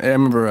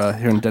remember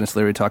hearing Dennis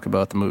Leary talk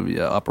about the movie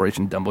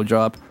Operation Dumbo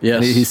Drop.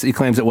 Yes. And he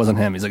claims it wasn't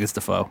him. He's like, it's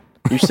Dafoe.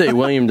 You say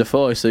William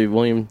Dafoe, I say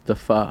William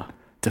Dafoe.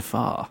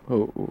 Dafoe.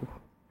 Oh.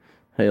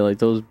 Hey, like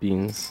those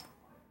beans.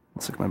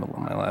 It's like my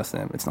last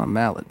name. It's not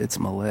Mallet. It's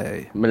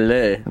Malay.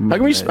 Malay.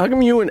 How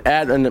come you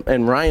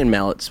and Ryan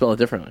Mallet spell it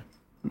differently?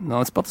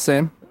 No, it's spelled the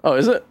same. Oh,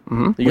 is it?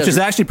 Mm-hmm. Which is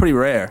actually pretty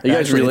rare. You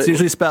guys really? It's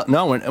usually spelled.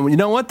 No, and you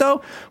know what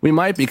though? We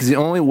might be because the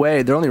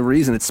only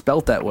reason it's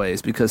spelled that way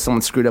is because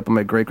someone screwed up on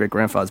my great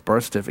grandfather's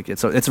birth certificate.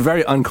 So it's a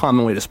very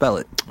uncommon way to spell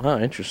it. Oh,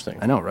 interesting.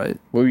 I know, right?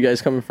 Where were you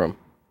guys coming from?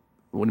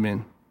 What do you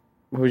mean?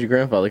 Where was your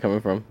grandfather coming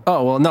from?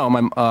 Oh well, no,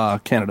 my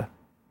Canada.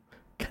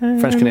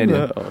 French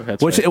Canadian,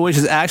 which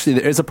is actually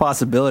there is a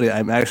possibility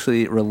I'm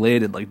actually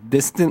related, like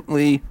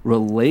distantly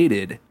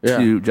related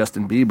to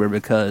Justin Bieber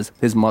because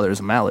his mother is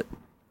a Mallet.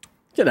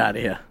 Get out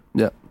of here.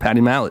 Yeah, Patty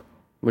Mallet.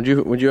 Would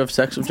you have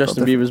sex with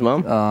Justin Bieber's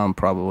mom?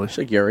 Probably. She's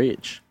like your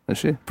age. Is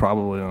she?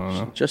 Probably. I don't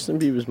know. Justin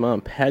Bieber's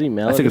mom, Patty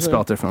Mallet. I think it's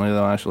spelled differently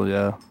though. Actually,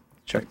 yeah.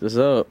 Check this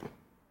out.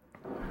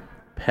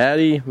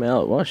 Patty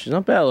Mallet. Well, she's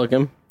not bad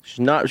looking. She's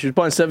not. She was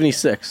born in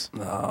 76.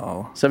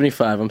 No.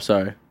 75. I'm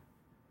sorry.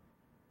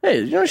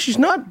 Hey, she's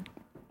not.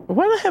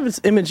 Why do I have this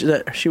image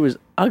that she was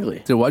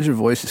ugly? Dude, why'd your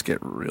voice just get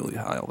really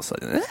high all of a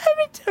sudden?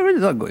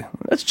 Everybody's ugly.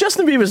 That's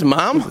Justin Bieber's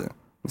mom?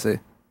 Let's see.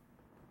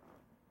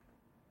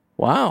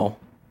 Wow.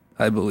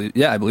 I believe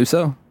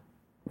so.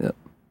 Yep.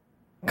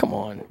 Come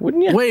on.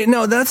 Wouldn't you? Wait,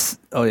 no, that's...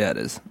 Oh, yeah, it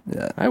is.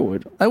 Yeah. I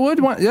would.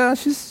 want... Yeah,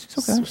 she's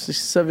okay. She's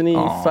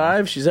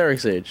 75. She's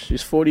Eric's age.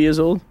 She's 40 years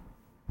old.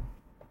 I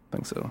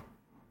think so.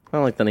 I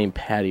don't like the name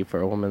Patty for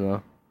a woman,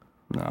 though.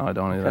 No, I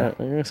don't either.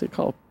 I'm going to say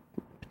call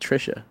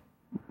Patricia.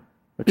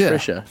 Or Yeah,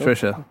 Trisha.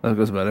 Trisha. That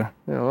goes better.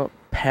 You know,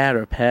 Pat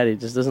or Patty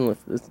just doesn't look...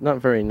 It's not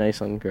very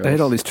nice on girls. I hate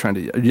all these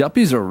trendy...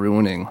 Yuppies are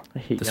ruining I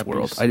hate this yuppies.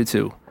 world. I do,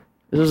 too.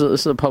 This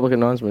is a public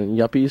announcement.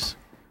 Yuppies,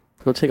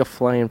 go take a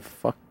flying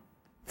fuck.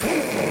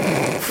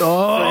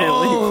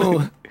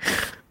 Oh!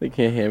 They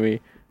can't hear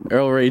me.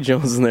 Earl Ray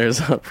Jones in there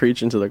is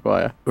preaching to the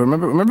choir.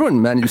 Remember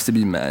when men used to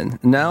be men?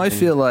 Now I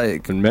feel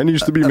like... When men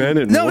used to be men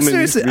and no, women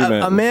seriously, used to be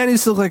men. a man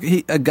used to look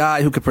like a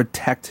guy who could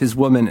protect his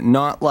woman,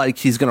 not like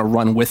he's going to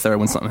run with her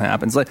when something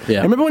happens. Like,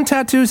 Yeah. remember when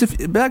tattoos,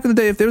 back in the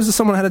day, if there was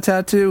someone who had a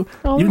tattoo,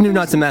 you knew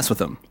not to mess with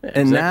them. Yeah,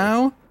 and exactly.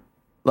 now,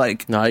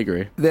 like... No, I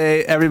agree.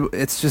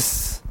 It's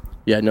just...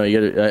 Yeah, no, you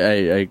got to...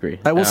 I agree.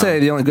 I will say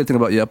the only good thing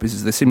about Yuppies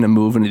is they seem to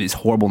move into these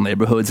horrible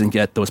neighborhoods and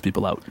get those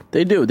people out.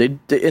 They do. They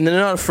and they're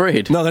not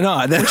afraid. No, they're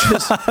not.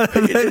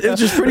 It's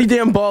just pretty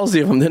damn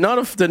ballsy of them. They're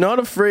not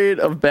afraid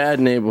of bad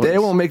neighborhoods. They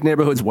won't make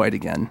neighborhoods white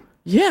again.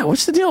 Yeah,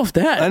 what's the deal with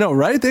that? I know,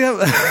 right? They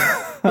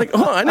have... Like,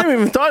 I never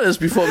even thought of this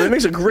before, but it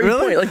makes a great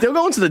point. Like, they'll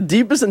go into the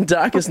deepest and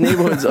darkest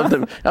neighborhoods of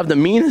the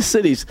meanest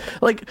cities.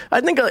 Like,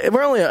 I think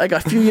we're only like a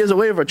few years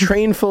away of a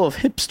train full of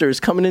hipsters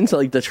coming into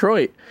like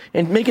Detroit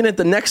and making it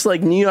the next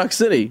like New York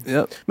City.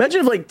 Yep.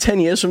 Imagine if like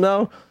 10 years from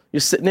now you're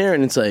sitting there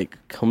and it's like,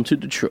 come to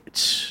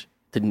Detroit,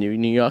 the new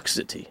New York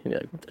City. And you're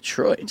like,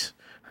 Detroit.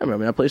 I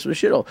remember that place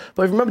was a shithole.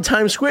 But I remember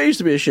Times Square used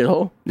to be a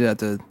shithole. Yeah,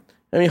 dude.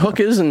 I mean,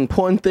 hookers and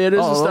porn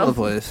theaters and All stuff. over the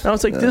place. Now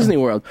it's like Disney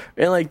World.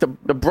 And like the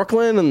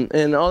Brooklyn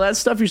and all that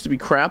stuff used to be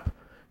crap.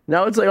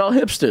 Now it's like all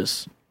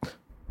hipsters.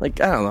 Like,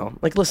 I don't know.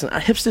 Like, listen,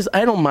 hipsters,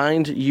 I don't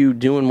mind you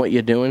doing what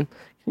you're doing.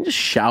 Can you just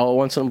shower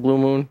once on a blue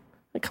moon?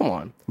 Like, come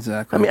on.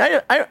 Exactly. I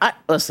mean, I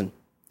listen.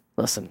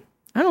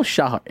 I don't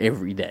shower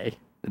every day.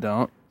 You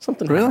don't?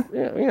 Something Really? happens.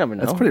 Yeah, you never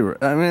know. That's pretty...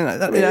 I mean,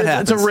 that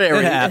happens. It's a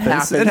rarity.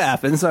 It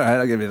happens. All right,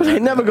 I'll give you that. I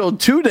never go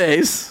 2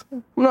 days.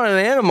 I'm not an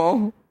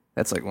animal.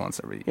 That's like once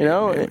every... You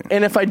know, maybe.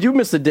 and if I do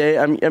miss a day,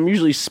 I'm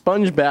usually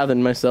sponge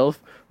bathing myself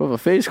with a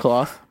face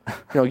cloth,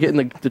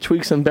 getting the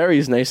tweaks and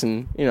berries nice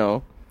and,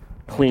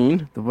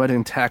 clean. The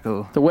wedding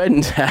tackle. The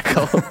wedding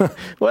tackle.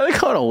 Why do they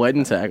call it a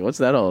wedding tackle? What's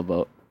that all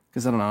about?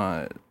 Because I don't know.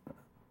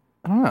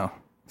 I don't know.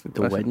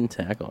 The wedding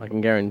tackle. I can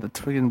guarantee. The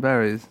twig and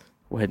berries.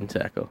 Wedding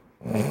tackle.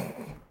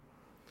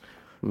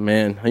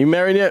 Man, are you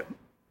married yet?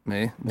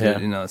 Me? Dude, Yeah.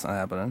 you know it's not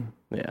happening.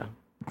 Yeah.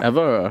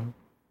 Ever? Or?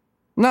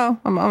 No,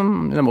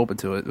 I'm open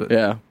to it. But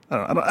Yeah.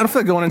 I don't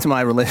feel like going into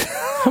my relationship.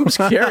 I'm just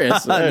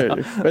curious. I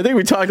think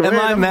we talked about Am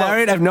I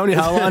married? I've known you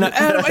how long?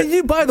 Adam, are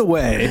you, by the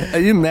way, are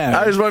you married?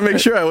 I just want to make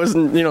sure I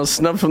wasn't,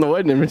 snubbed from the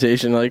wedding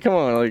invitation. Like, come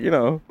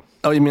on,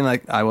 Oh, you mean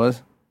like I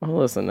was? Oh,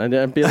 listen, I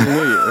barely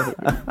knew you.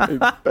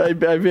 I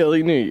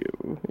barely knew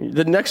you.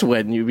 The next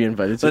wedding you'd be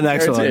invited to. The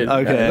next one. Guaranteed.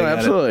 Okay, No, I got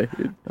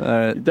absolutely. All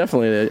right.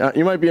 Definitely.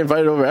 You might be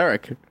invited over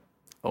Eric.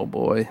 Oh,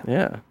 boy.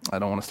 Yeah. I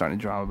don't want to start any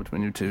drama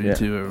between you two. Yeah. You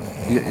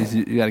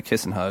two you got to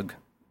kiss and hug.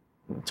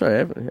 That's all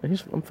right.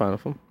 I'm fine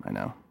with him. I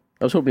know.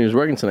 I was hoping he was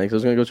working tonight because I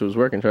was going to go to his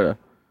work and try to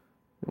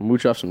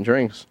mooch off some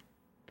drinks.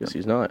 Guess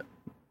he's not.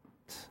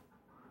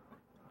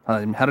 How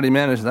did he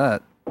manage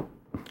that?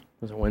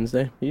 Was it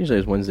Wednesday? He usually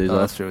has Wednesdays Oh, off.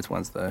 that's true. It's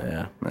Wednesday.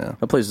 Yeah. Yeah.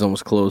 That place is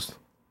almost closed.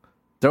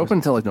 They're open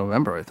until like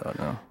November, I thought.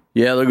 No.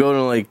 Yeah, they'll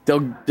go to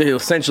they'll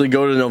essentially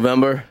go to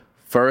November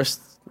 1st.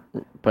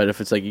 But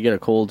if it's like you get a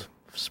cold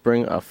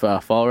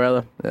fall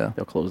rather, Yeah.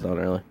 they'll close down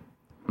early.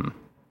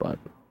 But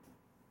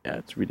yeah,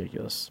 it's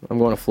ridiculous. I'm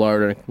going to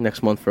Florida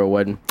next month for a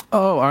wedding.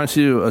 Oh, aren't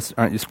you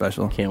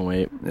special? Can't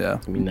wait. Yeah.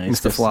 It'll be nice.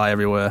 Mr. Fly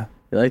everywhere.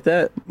 You like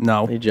that?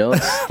 No. Are you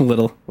jealous?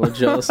 Little. A little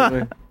jealous of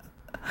me?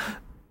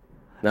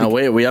 No,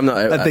 wait. I'm not.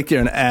 I think you're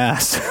an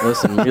ass.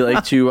 Listen, we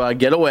like to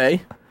get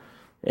away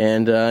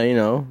and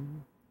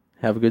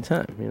have a good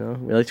time.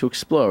 We like to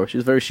explore.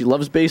 She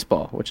loves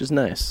baseball, which is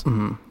nice.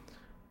 Mm-hmm.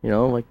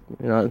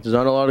 There's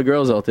not a lot of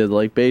girls out there that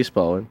like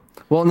baseball. And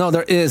Well, no,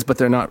 there is, but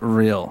they're not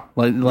real.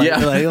 Like they're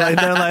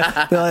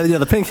like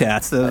the pink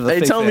hats. The Hey,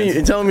 fake telling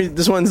fans. me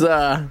this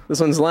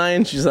one's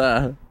lying. She's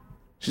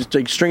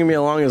like stringing me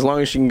along as long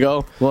as she can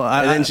go. Well,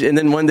 and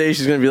then one day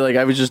she's gonna be like,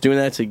 I was just doing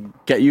that to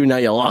get you. Now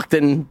you're locked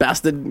in,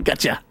 bastard.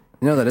 Gotcha.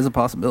 That is a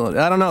possibility.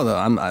 I don't know though.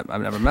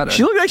 I've never met her.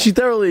 She looked like she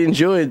thoroughly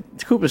enjoyed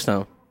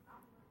Cooperstown.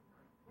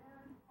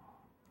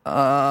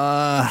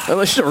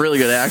 Unless she's a really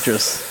good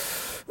actress.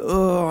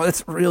 Oh,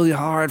 it's really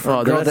hard for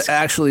a girl that's- to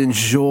actually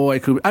enjoy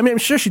Cooper. I mean, I'm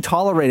sure she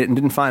tolerated it and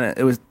didn't find it.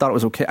 Thought it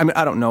was okay. I mean,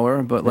 I don't know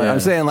her, but Yeah. I'm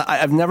saying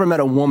I've never met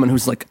a woman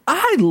who's like,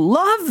 I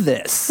love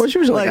this. Well, she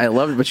was like I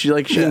loved it, but she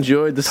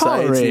enjoyed the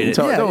sights. Tolerated,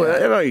 yeah, No, yeah. I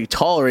don't know, you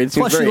tolerate. It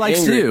seems Plus, she very likes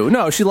angry. you.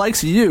 No, she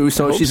likes you,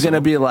 so hope she's so. going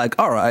to be like,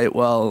 all right,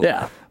 well,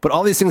 Yeah. But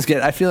all these things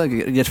I feel like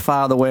it gets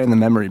filed away in the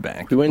memory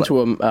bank. We went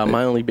to a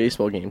minor league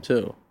baseball game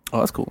too. Oh,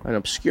 that's cool. An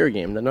obscure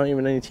game. Not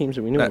even any teams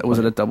that we knew. Was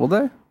it a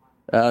Doubleday?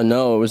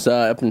 No, it was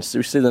up in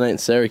we stayed the night in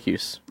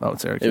Syracuse. Oh,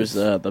 Syracuse. It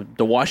was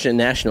the Washington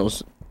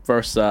Nationals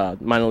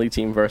versus minor league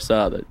team versus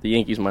the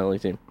Yankees minor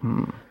league team.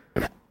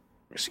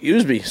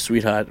 Excuse me,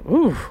 sweetheart.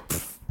 Ooh,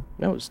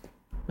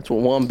 that's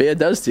what warm beer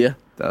does to you.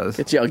 Does.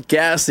 Gets you all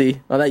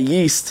gassy on that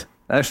yeast.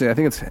 Actually, I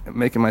think it's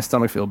making my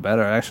stomach feel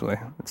better. Actually,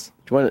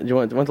 Do you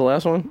want the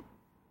last one?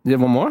 You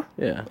have one more?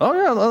 Yeah. Oh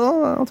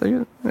yeah, I'll take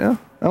it. Yeah,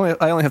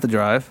 I only have to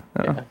drive.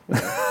 Yeah.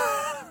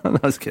 No,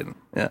 I was kidding.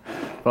 Yeah,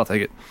 but I'll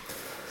take it.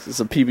 It's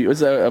a PB.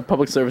 What's a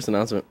public service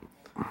announcement?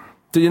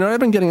 Do you know what I've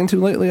been getting into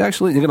lately?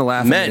 Actually, you're gonna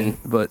laugh. Men. at me,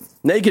 but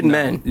Naked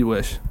men. You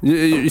wish.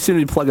 You seem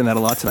to be plugging that a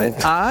lot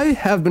tonight. I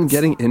have been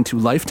getting into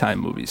Lifetime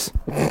movies.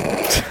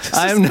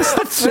 I'm not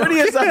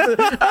Fruitiest episode.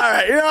 All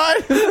right, you know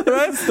what?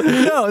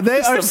 No, they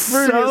are the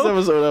fruitiest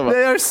episode ever.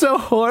 They are so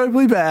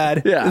horribly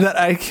bad that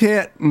I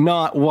can't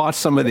not watch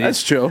some of these.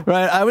 That's true.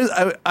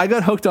 Right? I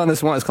got hooked on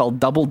this one. It's called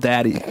Double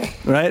Daddy.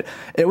 Right?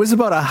 It was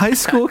about a high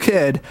school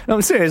kid. No,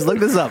 I'm serious. Look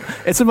this up.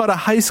 It's about a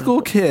high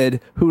school kid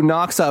who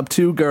knocks up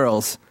two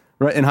girls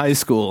right in high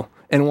school.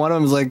 And one of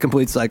them is like a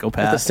complete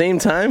psychopath. At the same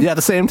time? Yeah, at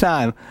the same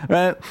time.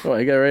 Right? Oh,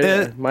 I got it right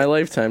there.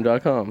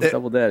 MyLifetime.com.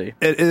 Double Daddy.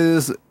 It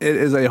is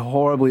a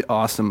horribly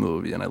awesome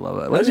movie, and I love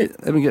it. I've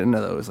been getting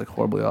into those like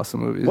horribly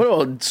awesome movies.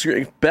 Well,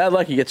 bad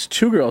luck. He gets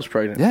two girls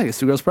pregnant. Yeah, he gets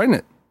two girls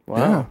pregnant.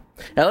 Wow.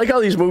 Yeah. I like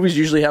how these movies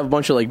usually have a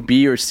bunch of like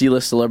B or C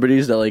list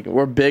celebrities that like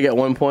were big at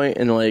one point,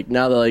 and like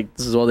now they're like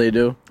this is all they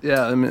do.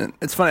 Yeah, I mean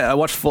it's funny. I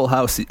watched Full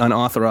House, the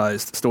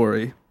unauthorized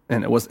story.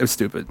 And it was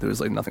stupid. There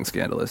was like nothing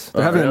scandalous.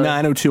 They're having a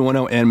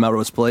 90210 and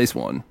Melrose Place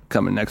one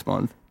coming next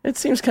month. It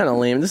seems kind of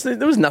lame.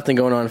 There was nothing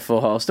going on in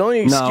Full House. No,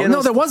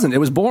 there wasn't. It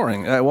was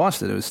boring. I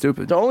watched it. It was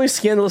stupid. The only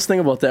scandalous thing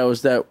about that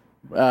was that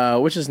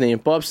what's his name?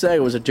 Bob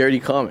Saget was a dirty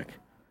comic.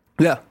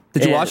 Yeah.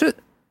 Did you watch it?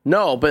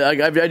 No, but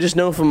I just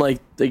know from like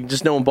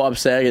just knowing Bob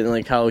Saget and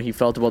like how he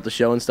felt about the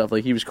show and stuff.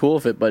 Like he was cool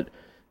with it, but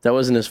that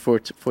wasn't his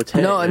forte.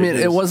 No, I mean,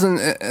 it wasn't.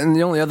 And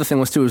the only other thing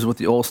was, too, was with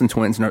the Olsen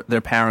twins and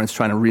their parents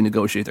trying to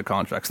renegotiate their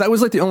contracts. That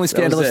was like the only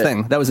scandalous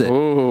thing. That was it.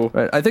 Ooh.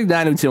 Right. I think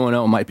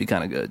 90210 might be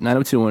kind of good.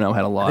 90210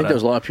 had a lot I think there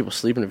was a lot of people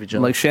sleeping with each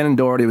other. Like Shannon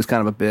Doherty was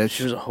kind of a bitch.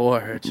 She was a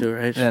whore, her too,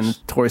 right? And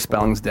Tori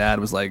Spelling's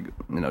dad was like,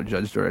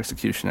 judge or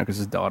executioner because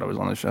his daughter was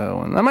on the show.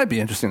 And that might be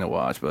interesting to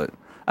watch, but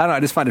I don't know.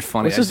 I just find it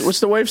funny. What's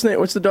the wife's name?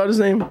 What's the daughter's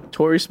name?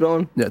 Tori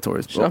Spelling? Yeah,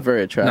 Tori Spelling. She's not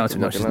very attractive.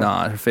 No, she's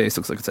not. Her face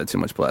looks like it's had too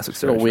much plastic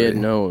surgery. Got a weird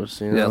nose.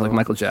 Yeah, like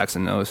Michael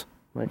Jackson nose.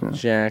 Michael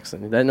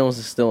Jackson. That nose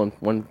is still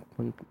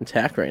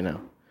intact right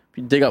now. If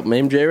you dig up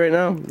MJ right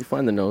now, you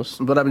find the nose.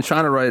 But I've been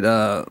trying to write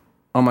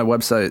on my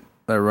website.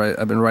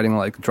 I've been writing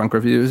like drunk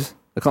reviews.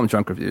 I call them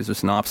drunk reviews or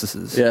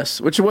synopsises.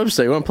 Yes. What's your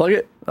website? You want to plug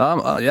it?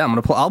 Yeah,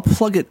 I'll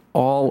plug it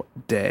all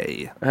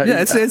day.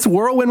 It's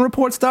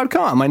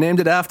whirlwindreports.com. I named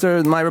it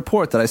after my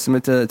report that I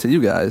submit to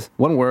you guys.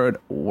 One word,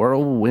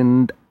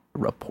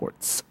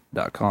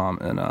 whirlwindreports.com.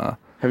 And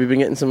have you been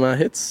getting some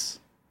hits?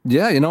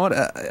 Yeah, you know what?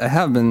 I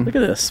have been. Look at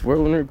this,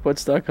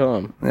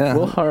 whirlwindreports.com. Yeah.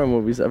 Will horror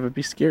movies ever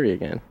be scary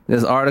again?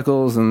 There's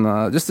articles and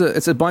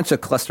it's a bunch of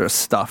cluster of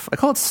stuff. I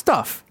call it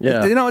stuff.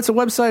 Yeah. It's a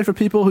website for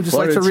people who just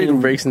like to read. Teen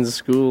breaks into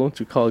school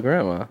to call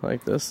grandma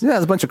like this. Yeah,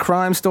 there's a bunch of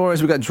crime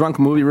stories. We got drunk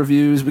movie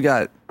reviews. We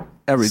got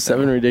everything.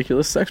 7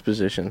 ridiculous sex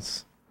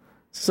positions.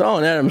 It's all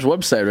on Adam's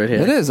website right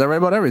here. It is. I write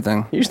about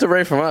everything. He used to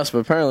write from us, but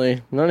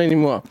apparently not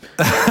anymore.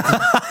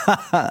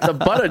 The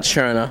butter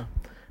churner.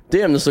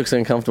 Damn, this looks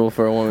uncomfortable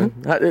for a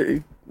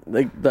woman.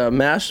 Like the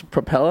mass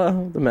propeller,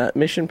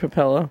 mission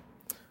propeller.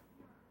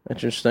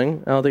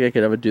 Interesting. I don't think I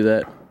could ever do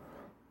that.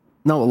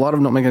 No, a lot of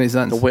them don't make any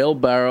sense. The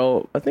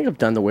wheelbarrow. I think I've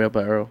done the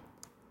wheelbarrow.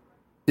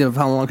 Yeah,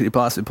 how long could you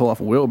possibly pull off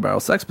a wheelbarrow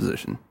sex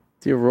position?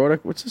 The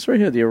erotic. What's this right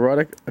here? The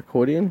erotic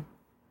accordion.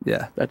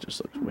 Yeah, that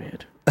just looks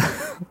weird.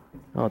 I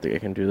don't think I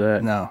can do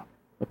that. No.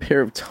 A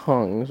pair of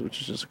tongues,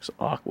 which just looks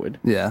awkward.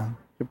 Yeah.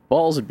 Your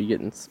balls would be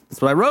getting.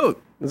 That's what I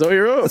wrote. Is that what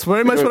you wrote? That's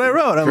very much what I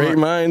wrote. Great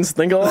minds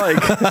think alike.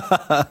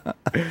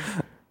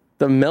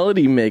 The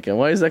melody maker.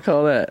 Why is that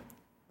called that?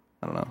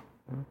 I don't know.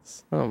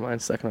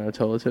 Mine's second on a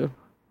total too.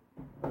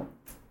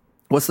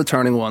 What's the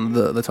turning one?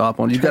 The top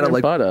one? You got to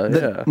like butter,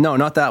 yeah. No,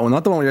 not that one.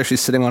 Not the one where you're actually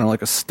sitting on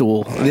like a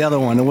stool. The other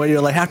one, the way you're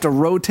like have to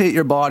rotate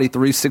your body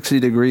 360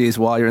 degrees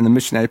while you're in the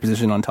missionary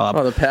position on top.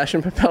 Oh, the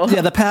passion propeller.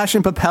 Yeah, the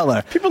passion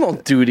propeller. People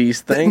don't do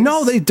these things.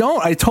 No, they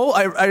don't. I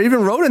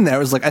even wrote in there. I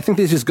was like, I think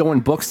they just go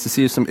in books to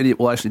see if some idiot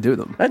will actually do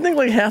them. I think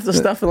like half the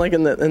stuff in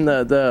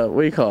the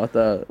what do you call it?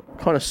 The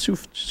Kama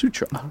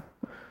Sutra.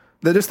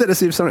 They're just there to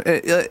see if someone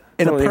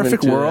in a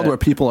perfect world where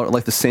people are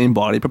like the same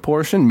body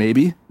proportion,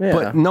 maybe. Yeah.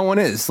 But no one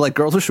is. Like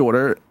girls are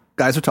shorter,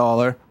 guys are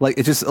taller. Like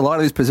it's just a lot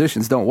of these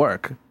positions don't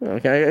work.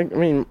 Okay, I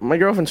mean my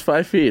girlfriend's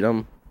 5 feet.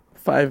 I'm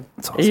 5'8"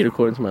 awesome.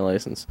 According to my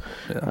license.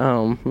 Yeah.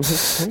 I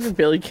can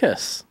barely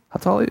kiss. How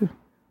tall are you?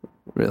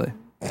 Really?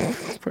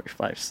 Probably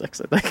 5'6", I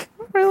think.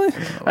 Really? Oh,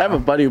 wow. I have a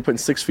buddy who put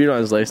 6 feet on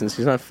his license.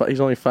 He's not.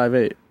 He's only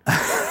 5'8".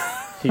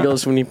 He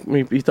goes when he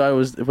thought it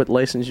was what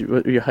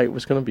your height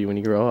was going to be when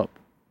you grow up.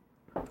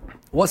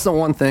 What's the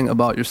one thing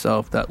about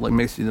yourself that like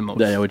makes you the most?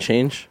 That I would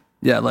change.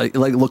 Yeah, like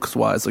looks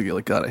wise, like you're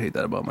like, God, I hate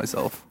that about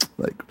myself.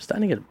 Like, I'm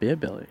starting to get a beer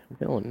belly. I'm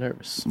getting a little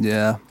nervous.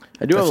 yeah,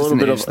 I do have a That's little just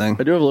bit an of. age thing.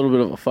 I do have a little bit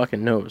of a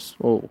fucking nose.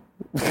 Oh,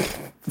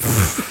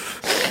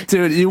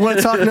 dude, you want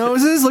to talk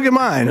noses? Look at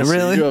mine.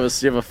 Really? You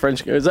have a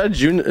French. Is that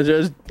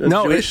a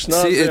No, Jewish see,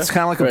 nose there? it's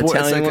kind of like Or it's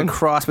like Italian a one?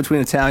 cross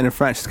between Italian and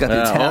French. It's got the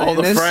Yeah,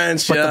 Italian, the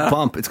French, but yeah. the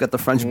bump. It's got the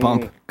French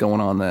bump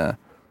going on there.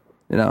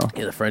 You know.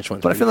 Yeah, the French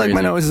ones. But I feel like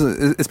my nose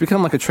it's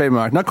become like a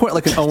trademark. Not quite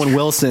like an Owen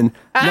Wilson.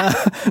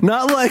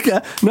 not like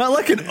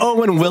an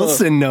Owen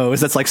Wilson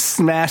nose that's like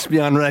smashed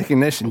beyond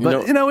recognition.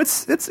 But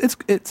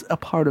it's a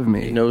part of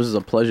me. Your nose is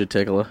a pleasure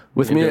tickler.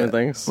 With You're me, doing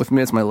things. with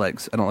me, it's my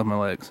legs. I don't like my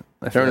legs.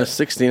 I During a feel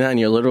 69,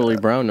 you're literally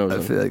brown I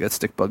nosing. feel like I got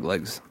stick bug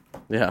legs.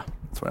 Yeah.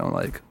 That's what I don't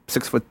like.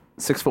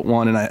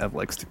 6'1", and I have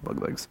like stick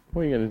bug legs.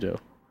 What are you gonna do?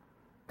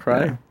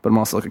 Cry? Yeah. But I'm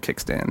also like a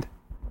kickstand.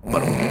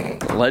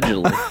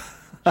 Allegedly.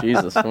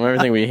 Jesus. From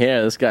everything we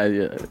hear, this guy, I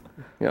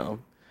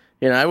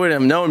wouldn't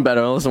have known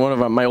better unless one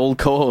of my old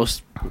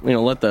co-hosts,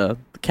 let the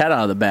cat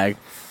out of the bag.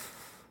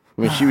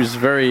 I mean, she was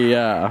very,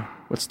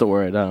 what's the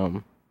word?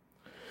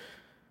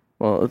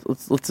 Well,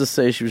 let's just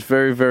say she was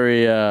very,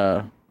 very,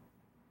 I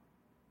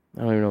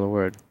don't even know the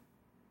word.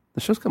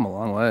 The show's come a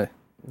long way.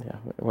 Yeah,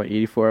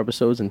 84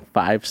 episodes and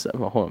 7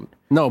 home.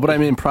 No, but I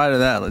mean, prior to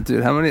that, like,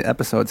 dude, how many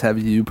episodes have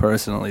you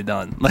personally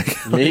done? Like,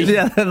 Me?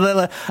 yeah.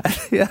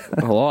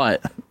 A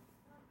lot.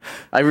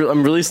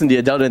 I'm releasing the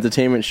adult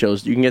entertainment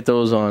shows. You can get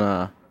those on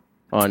our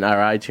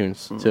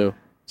iTunes too.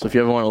 So if you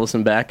ever want to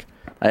listen back,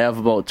 I have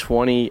about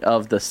 20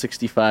 of the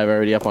 65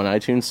 already up on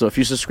iTunes. So if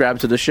you subscribe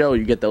to the show,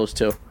 you get those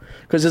too.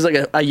 Because there's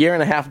like a year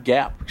and a half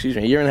gap. A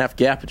year and a half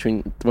gap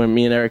between when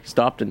me and Eric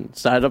stopped and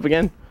started up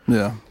again.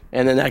 Yeah.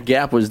 And then that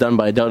gap was done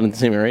by Adult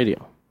Entertainment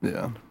Radio.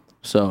 Yeah.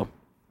 So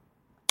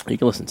you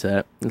can listen to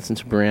that. Listen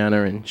to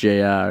Brianna and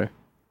JR.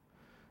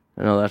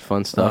 And all that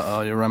fun stuff.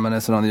 Oh, you're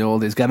reminiscing on the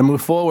oldies. Got to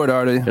move forward,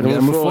 Arty. We got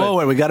to move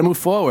forward. We got to move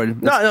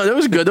forward. No, it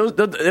was good.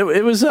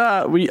 It was.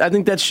 I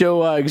think that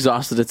show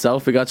exhausted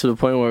itself. It got to the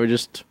point where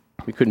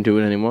we couldn't do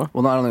it anymore.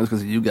 Well, not only was it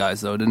because of you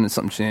guys, though. Didn't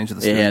something change at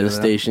the Yeah, studio the there?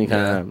 station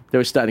kind of. They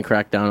were starting to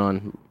crack down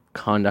on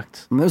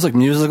conduct. And there was like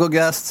musical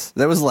guests.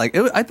 There was like,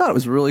 I thought it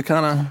was really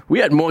kind of. We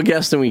had more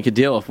guests than we could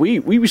deal with. We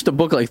used to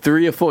book like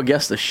 3 or 4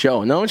 guests a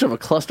show. Know how much of a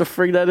cluster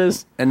freak that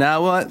is? And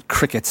now what?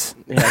 Crickets.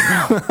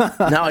 Yeah,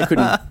 now I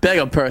couldn't beg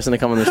a person to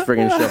come on this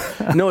friggin'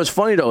 show. No, it's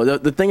funny though.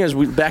 The thing is,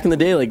 back in the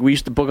day, like we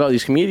used to book all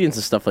these comedians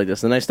and stuff like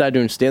this. And I started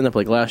doing stand up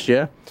like last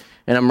year,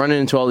 and I'm running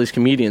into all these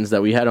comedians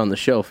that we had on the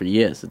show for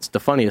years. It's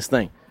the funniest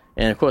thing.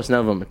 And of course,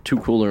 none of them are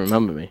too cool to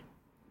remember me.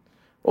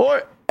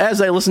 Or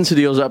as I listened to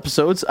those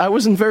episodes, I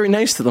wasn't very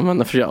nice to them on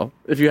the show.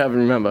 If you haven't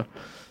remember,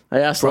 I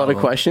asked a lot of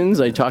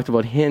questions. I talked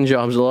about hand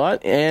jobs a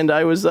lot, and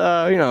I was,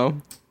 I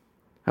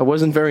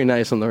wasn't very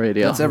nice on the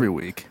radio. That's every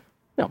week.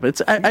 No,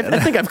 but I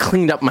think I've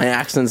cleaned up my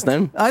accents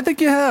then. I think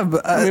you have.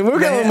 I mean, we're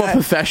getting a little more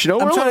professional.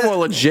 We're a little more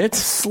legit.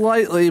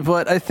 Slightly,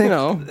 but I think,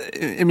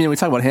 I mean, we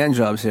talk about hand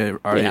jobs here,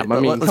 Arty. Yeah, but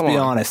I mean, let's come be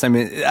on. honest. I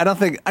mean, I don't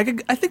think, I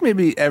think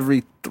maybe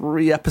every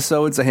 3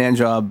 episodes a hand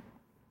job,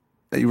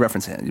 you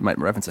might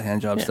reference a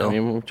hand job Yeah, still. I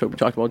mean, we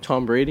talked about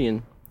Tom Brady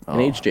and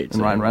HJ.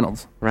 And Ryan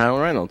Reynolds. Ryan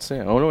Reynolds,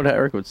 yeah. I wonder what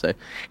Eric would say.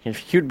 If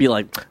he would be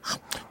like,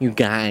 you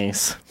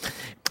guys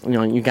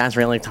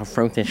really like to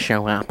fruit this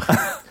show up.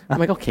 I'm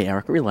like, okay,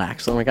 Eric,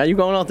 relax. I'm like, are you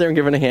going out there and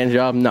giving a hand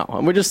job? No.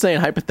 And we're just saying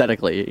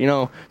hypothetically,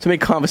 to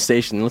make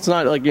conversation. Let's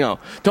not,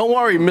 don't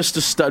worry,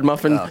 Mr. Stud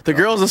Muffin. The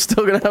girls are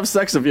still going to have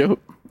sex with you.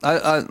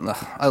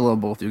 I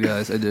love both you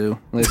guys. I do.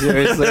 Like,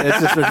 seriously, it's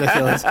just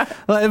ridiculous.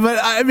 Like, but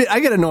I mean, I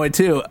get annoyed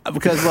too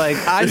because like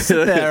I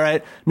sit there,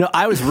 right? No,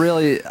 I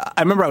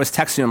remember I was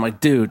texting you. I'm like,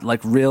 dude,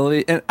 like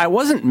really? And I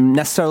wasn't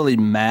necessarily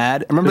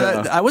mad. I remember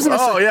that I wasn't.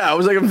 Oh yeah, I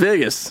was like in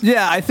Vegas.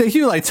 Yeah, I think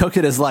you like took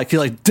it as like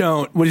you're like,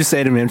 don't. What did you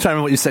say to me? I'm trying to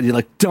remember what you said. You're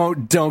like,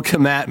 don't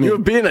come at me. You were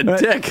being a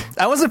dick.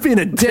 I wasn't being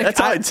a dick.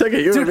 That's how I took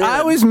it. Dude,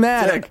 I was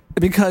mad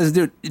because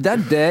dude,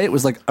 that day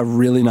was like a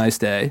really nice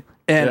day.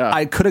 And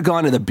I could have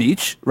gone to the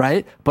beach,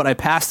 right? But I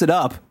passed it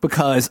up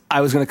because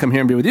I was going to come here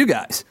and be with you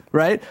guys,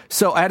 right?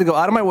 So I had to go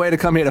out of my way to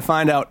come here to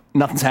find out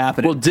nothing's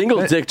happening. Well,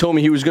 Dingle Dick told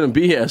me he was going to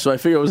be here, so I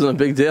figured it wasn't a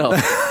big deal.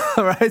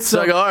 Right?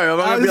 So I go, all right, I'm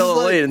going to be a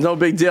little late. It's no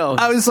big deal.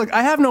 I was like,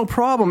 I have no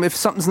problem if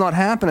something's not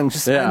happening.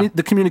 Just I need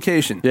the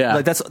communication. Yeah.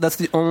 Like, that's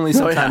the only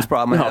sometimes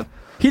problem I have.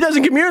 He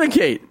doesn't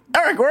communicate.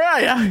 Eric, where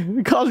are you?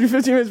 He calls me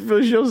 15 minutes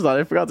before the show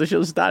started. I forgot the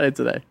show started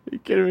today. Are you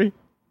kidding me?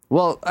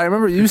 Well, I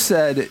remember you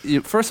said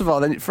first of all.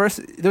 There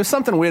was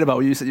something weird about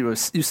what you said.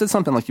 You said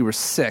something like you were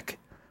sick,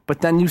 but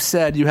then you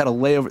said you had a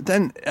layover.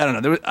 Then I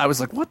don't know. I was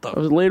like, what the? I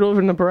was laid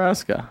over in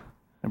Nebraska.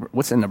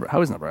 What's in Nebraska?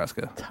 How is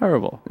Nebraska?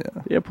 Terrible.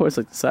 Yeah. The airport's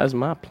like the size of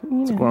my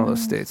penis. It's like one of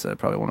those states I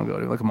probably want to go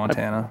to, like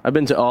Montana. I've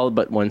been to all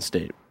but one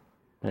state.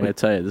 And I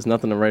tell you, there's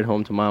nothing to write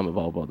home to mom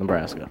about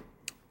Nebraska.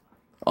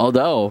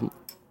 Although,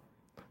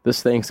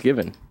 this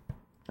Thanksgiving,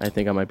 I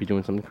think I might be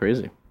doing something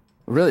crazy.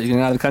 Really? You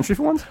getting out of the country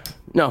for once?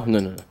 No.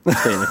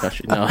 Stay in the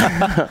country. No.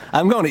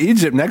 I'm going to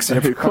Egypt next year.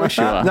 Of course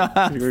you are.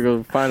 You're going to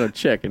go find a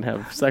chick and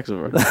have sex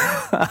with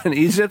her. In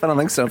Egypt? I don't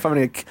think so. If I'm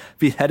going to get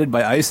beheaded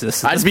by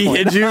ISIS. I'd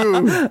behead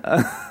you.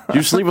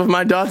 You sleep with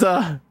my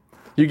daughter.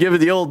 You give it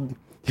the old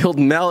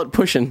mallet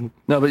pushing.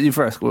 No, but you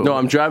first. No,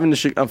 I'm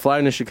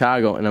flying to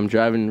Chicago, and I'm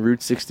driving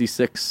Route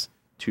 66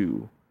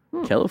 to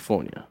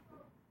California.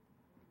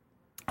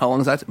 How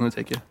long is that going to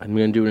take you? I'm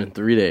going to do it in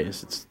 3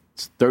 days. It's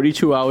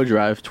 32-hour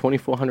drive,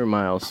 2,400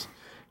 miles.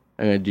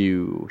 I'm going to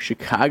do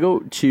Chicago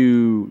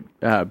to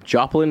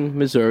Joplin,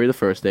 Missouri the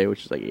first day,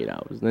 which is like 8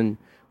 hours. Then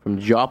from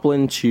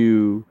Joplin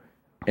to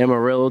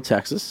Amarillo,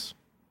 Texas.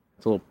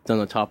 It's a little on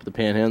the top of the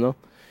Panhandle.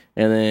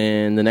 And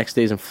then the next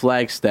day's in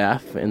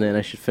Flagstaff. And then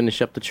I should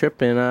finish up the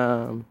trip in,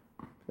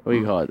 what do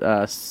you call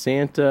it?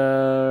 Santa...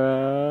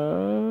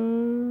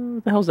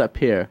 what the hell's that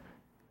pier?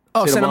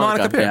 Oh, Santa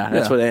Monica Pier. Yeah,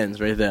 that's what it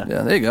ends right there.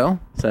 Yeah, there you go.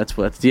 So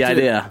that's the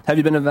idea. Have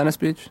you been to Venice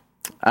Beach?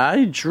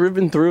 I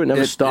driven through it,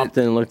 never stopped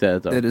in and looked at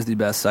it, though. It is the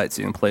best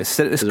sightseeing place.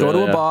 Go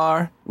to a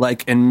bar,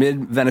 like in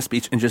mid-Venice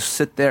Beach, and just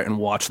sit there and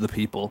watch the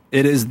people.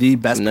 It is the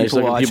best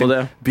people watching. People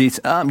there? Beach.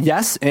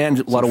 Yes, and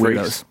a lot of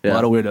freaks. weirdos. Yeah. A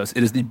lot of weirdos.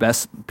 It is the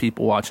best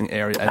people watching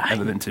area I've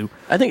ever been to.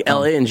 I think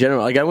L.A. in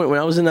general. Like, when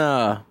I was in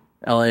L.A.,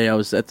 I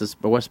was at this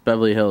West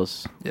Beverly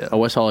Hills. Yeah.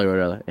 West Hollywood,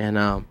 rather. And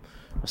I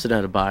was sitting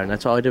at a bar, and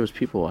that's all I did was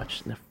people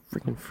watch. And they're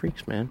freaking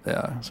freaks, man.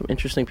 Yeah. Some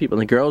interesting people.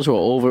 And the girls were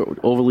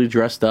overly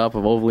dressed up,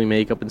 of overly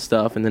makeup and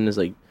stuff, and then there's,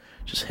 like,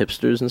 just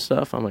hipsters and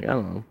stuff. I'm like, I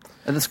don't know.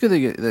 And it's good that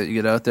you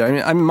get out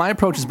there. I mean, my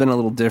approach has been a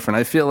little different.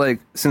 I feel like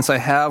since I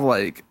have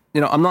like,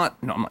 I'm not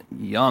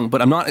young,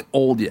 but I'm not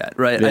old yet,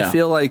 right? Yeah. I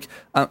feel like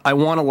I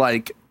want to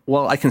like,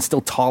 well, I can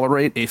still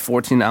tolerate a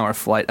 14-hour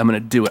flight. I'm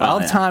going to do it. I'll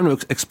have time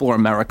to explore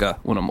America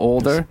when I'm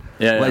older.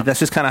 Like that's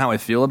just kind of how I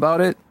feel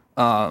about it.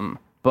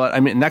 But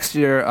I mean, next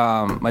year,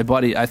 my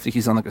buddy, I think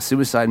he's on like a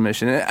suicide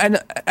mission. And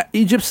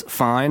Egypt's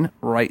fine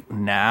right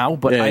now,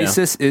 but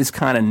ISIS is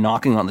kind of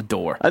knocking on the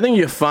door. I think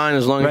you're fine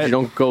as long as you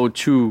don't go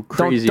too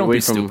crazy don't away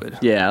be from. Stupid.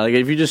 Yeah, like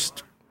if you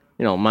just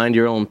mind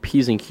your own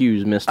P's and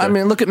Q's, mister. I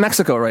mean, look at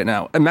Mexico right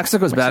now. And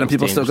Mexico's bad, and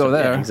people still go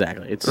there. Yeah,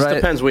 exactly. It just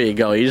depends where you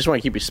go. You just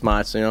want to keep your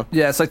smarts,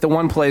 Yeah, it's like the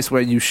one place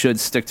where you should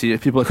stick to.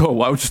 People are like, oh,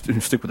 why would you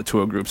stick with the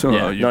tour groups?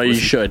 Oh, you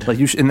should. Like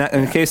you should, in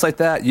a case like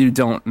that, you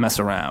don't mess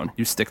around.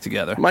 You stick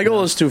together. My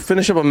goal is to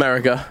finish up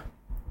America,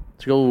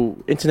 to go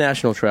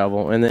international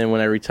travel, and then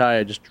when I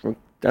retire, I want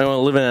to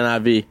live in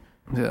an RV.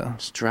 Yeah,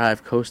 just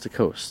drive coast to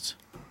coast.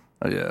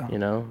 Oh yeah,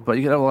 But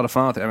you can have a lot of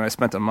fun out there. I mean, I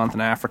spent a month in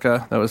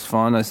Africa. That was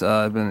fun. I've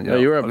been.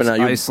 You were up in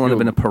Iceland. I've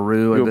been to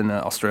Peru. I've been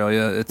to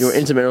Australia. You were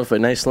intimate with a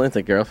nice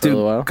Atlantic girl for a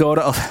little while. Go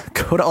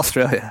to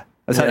Australia.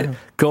 I tell you,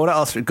 go to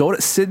Australia. Go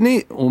to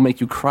Sydney. Will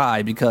make you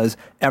cry because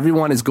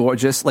everyone is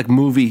gorgeous, like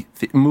movie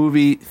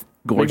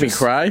gorgeous. Make me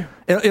cry?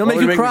 It'll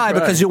make you cry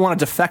because you want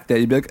to defect there.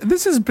 You'd be like,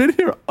 this has been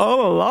here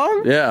all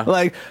along? Yeah.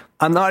 Like,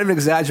 I'm not even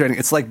exaggerating.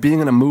 It's like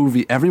being in a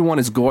movie. Everyone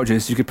is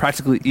gorgeous. You could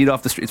practically eat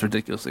off the street. It's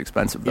ridiculously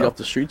expensive, though. Eat off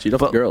the streets? Eat off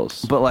the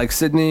girls. But, like,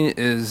 Sydney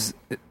is...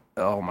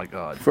 oh, my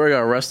God. Before I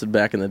got arrested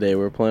back in the day,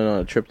 we were planning on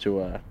a trip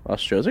to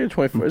Australia. Isn't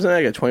that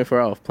like a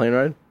 24-hour plane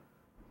ride?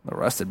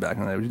 Arrested back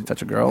in the day. Did you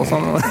touch a girl or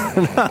something?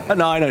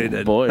 No, I know you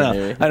did. Boy, no,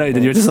 maybe. I know you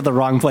did. You were just at the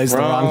wrong place at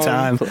the wrong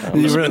time.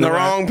 You were in the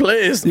wrong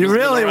place. You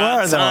really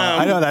were, though.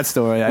 I know that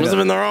story. I was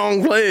in the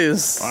wrong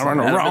place. I'm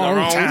in the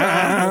wrong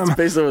time. That's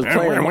basically what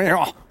I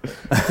was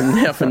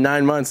playing. Yeah, for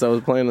 9 months I was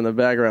playing in the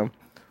background.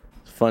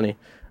 It's funny.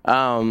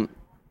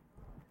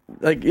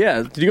 Did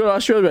you go to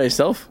Australia by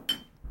yourself?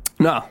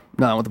 No,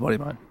 with a buddy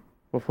of mine.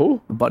 With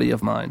who? A buddy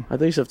of mine. I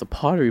thought you said the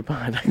Pottery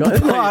Barn. The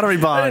Pottery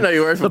Barn. I didn't know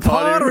you worked for the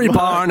Pottery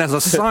Barn has a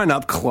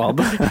sign-up club.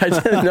 I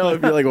didn't know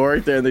if you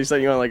worked there and they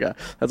sent you on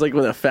that's like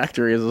what a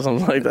factory is or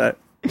something like that.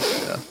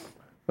 Yeah.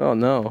 Oh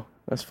no,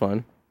 that's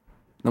fun.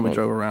 Then we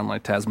drove around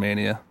like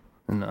Tasmania.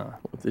 And,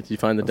 did you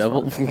find the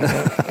devil?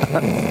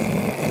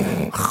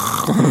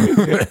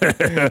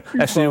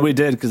 Actually, we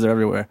did because they're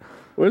everywhere.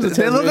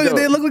 They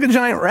look like a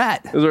giant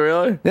rat. Is it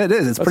really? Yeah, it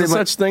is. It's pretty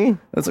much such thing.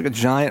 It's like a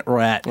giant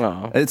rat.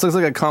 Oh. It looks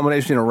like a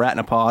combination between a rat and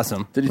a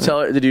possum. Did you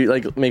tell her? Did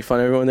you make fun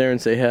of everyone there and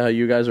say, "Hey,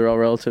 you guys are all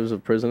relatives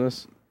of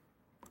prisoners"?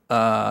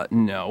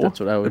 No. That's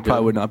what I would. It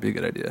probably would not be a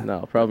good idea.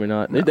 No, probably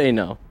not. No. They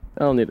know.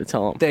 I don't need to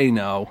tell them. They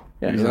know.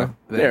 Yeah, exactly.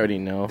 They already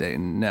know. They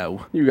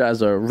know. You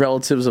guys are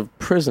relatives of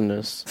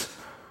prisoners.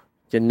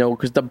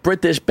 Because the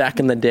British back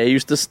in the day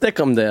used to stick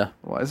them there.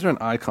 Why is there an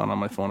icon on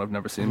my phone I've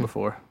never seen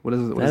before? What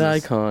is it? That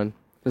icon.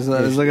 It's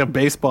like a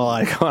baseball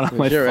icon on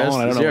my phone.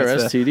 I don't know.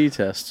 It's your STD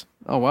test.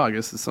 Oh wow! I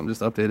guess it's something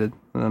just updated.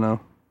 I don't know.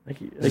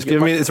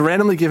 It's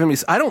randomly giving me.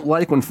 I don't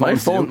like when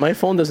phones. My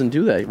phone doesn't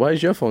do that. Why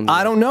is your phone?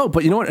 I don't know,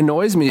 but you know what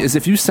annoys me is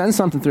if you send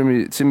something to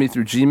me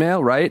through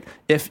Gmail, right?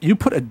 If you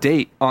put a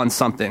date on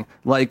something,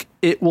 like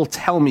it will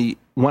tell me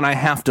when I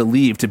have to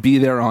leave to be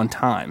there on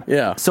time.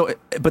 Yeah. So,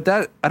 but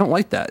that I don't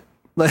like that.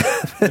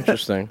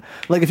 Interesting.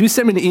 Like if you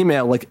send me an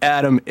email like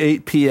Adam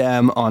 8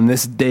 p.m. on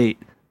this date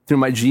through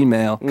my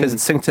Gmail because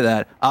it's synced to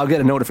that, I'll get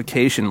a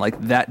notification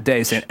like that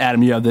day saying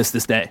Adam, you have this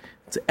day.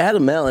 It's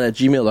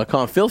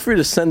AdamAllen@gmail.com. Feel free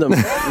to send them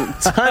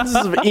tons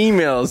of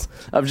emails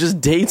of just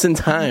dates and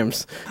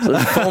times. So the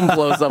phone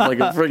blows up like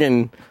a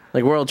friggin'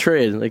 like World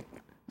Trade. Like,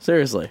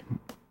 seriously.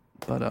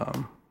 But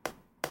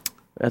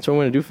that's what I'm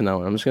going to do from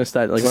now on. I'm just going to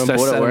start, like, when I'm start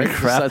bored at sending work,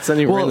 crap. start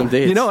sending random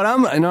dates. You know what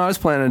I was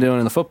planning on doing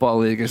in the football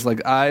league is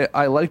like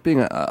I like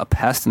being a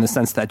pest in the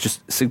sense that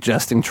just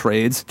suggesting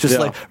trades, just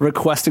like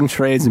requesting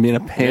trades and being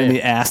a pain in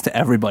the ass to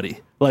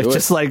everybody. Like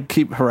just like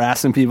keep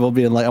harassing people,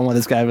 being like, I want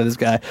this guy for this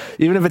guy,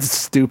 even if it's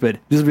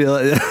stupid. Just be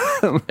like,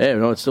 hey,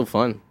 no, it's still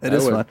fun. It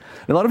is fun.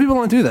 And a lot of people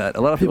don't do that.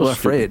 A lot of people are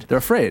afraid. They're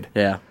afraid.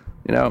 Yeah.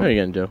 You know, what are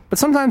you gonna do? But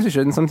sometimes you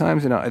shouldn't.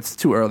 Sometimes it's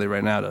too early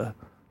right now to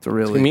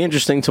really. It's gonna be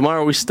interesting.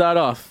 Tomorrow we start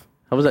off.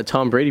 How was that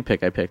Tom Brady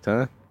pick I picked,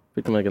 huh?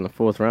 Picked him like in the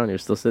 4th round. You're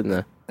still sitting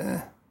there.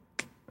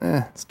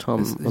 It's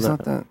Tom. He's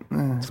not that.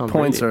 His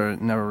points are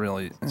never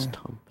really. It's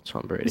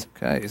Tom Brady.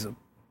 Okay,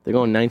 they're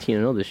going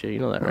 19-0 this year. You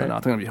know that, right? No,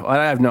 they're gonna be.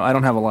 I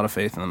don't have a lot of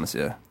faith in them this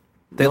year.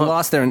 They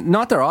lost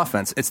not their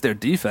offense. It's their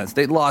defense.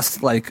 They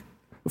lost like.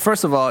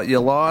 First of all, you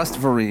lost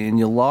Vereen.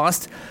 You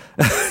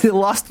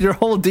lost your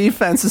whole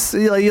defense.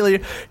 You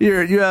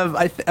have.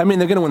 I mean,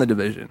 they're going to win the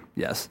division.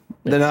 Yes,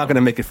 they're not going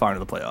to make it far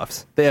into the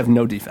playoffs. They have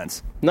no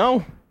defense.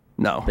 No.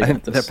 I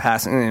think their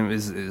passing game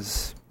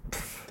is.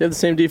 They have the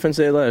same defense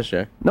they had last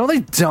year. No, they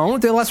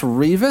don't. They lost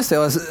Revis.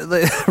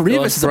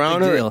 Revis is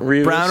Browner, a big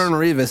deal. Browner and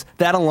Revis.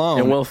 That alone.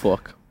 And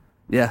Wilfork.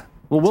 Yeah.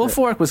 Well,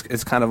 Wilfork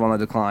is kind of on the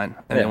decline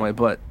anyway. Yeah.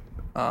 But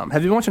have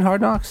you been watching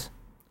Hard Knocks?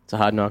 It's a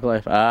Hard Knock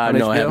Life. No, I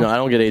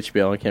don't get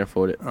HBO. I can't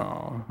afford it.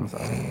 Oh,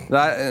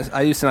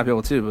 I used to not be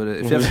able to, but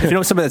if you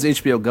know somebody that's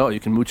HBO Go, you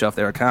can mooch off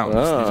their account.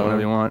 Just use whatever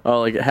you want.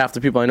 Oh, like half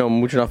the people I know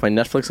mooching off my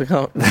Netflix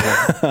account.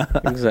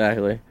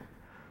 Exactly.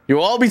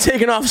 You'll all be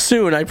taken off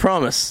soon, I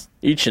promise.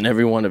 Each and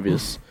every one of you.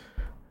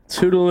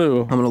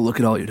 Toodaloo. I'm going to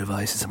look at all your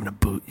devices. I'm going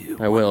to boot you.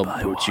 I will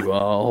boot you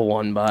all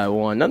one by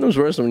one. Nothing's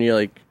worse than when you're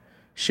like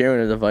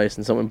sharing a device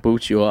and someone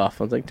boots you off.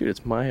 I was like, dude,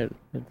 it's my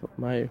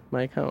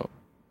account.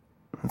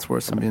 That's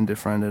worse than being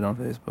defriended on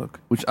Facebook.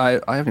 Which I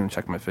haven't even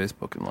checked my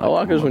Facebook in like How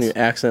awkward is when you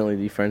accidentally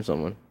defriend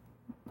someone.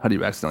 How do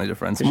you accidentally defriend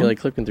someone? Because you're like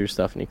clicking through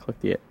stuff and you click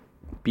the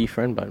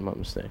befriend button by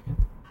mistake.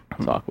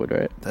 It's awkward,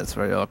 right? That's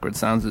very awkward.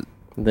 Sounds it.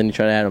 And then you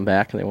try to add them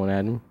back and they won't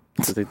add them.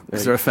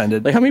 Because they're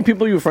offended. Like, how many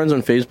people you were friends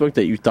on Facebook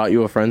that you thought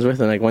you were friends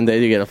with, and like one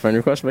day you get a friend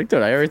request? I'm like,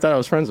 dude, I already thought I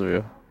was friends with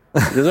you.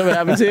 Does that ever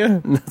happen to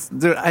you?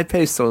 Dude, I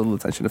pay so little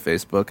attention to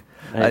Facebook.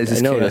 I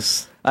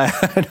notice.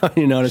 I know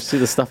you notice. See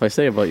the stuff I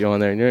say about you on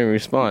there, and you don't even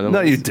respond.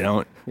 You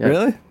don't. Yeah,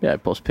 really? Yeah, I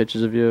post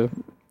pictures of you.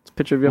 It's a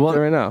picture of you up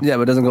there right now. Yeah,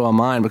 but it doesn't go on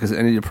mine because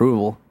it needs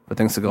approval for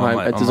things to go on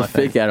my There's a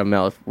fake Adam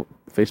Mel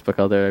Facebook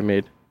out there I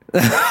made.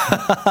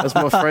 has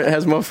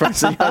more friends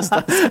than yours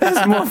does.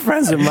 Has more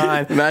friends than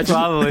mine. Imagine.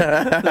 Probably.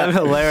 That's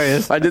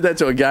hilarious. I did that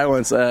to a guy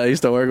once I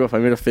used to work with. I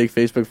made a fake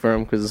Facebook for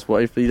him because his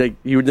wife, he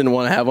didn't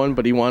want to have one,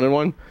 but he wanted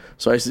one.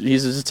 So he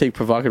used to just take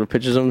provocative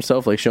pictures of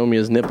himself, like showing me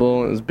his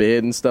nipple and his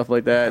beard and stuff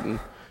like that. And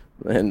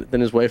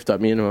then his wife thought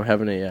me and him were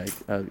having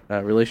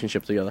a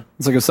relationship together.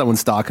 It's like if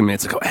someone's stalking me,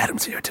 it's like, oh,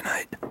 Adam's here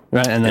tonight.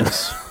 Right? And then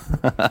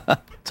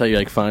that's how you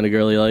like find a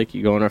girl you like.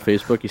 You go on her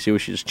Facebook, you see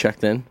what she just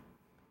checked in.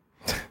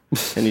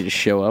 And you just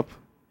show up.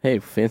 Hey,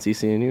 fancy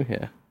seeing you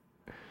here.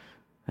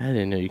 I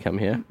didn't know you come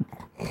here.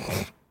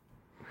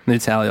 They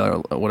tally or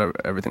whatever,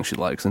 everything she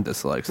likes and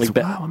dislikes. Like,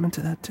 wow, I'm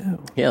into that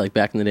too. Yeah, like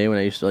back in the day when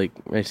I used to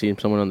when I see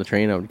someone on the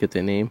train, I would get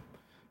their name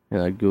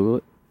and I'd Google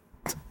it,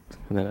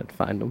 and then I'd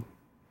find them,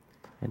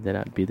 and then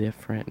I'd be their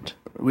friend.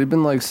 We've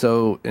been like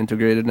so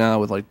integrated now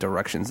with like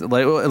directions.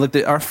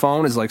 Our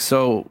phone is like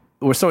so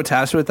we're so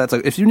attached to it. That's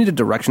like if you need a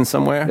direction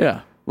somewhere.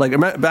 Yeah. Like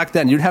back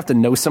then, you'd have to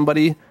know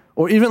somebody.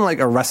 Or even like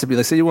a recipe,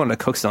 like say you wanted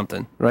to cook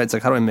something, right? It's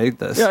like, how do I make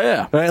this?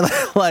 Yeah. Right?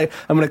 Like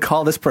I'm going to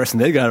call this person,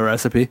 they got a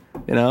recipe,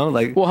 you know?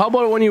 Like, well, how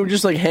about when you were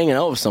just like hanging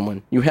out with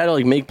someone? You had to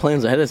like make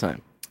plans ahead of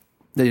time.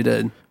 Yeah, you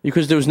did.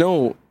 Because there was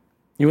no,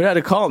 you would have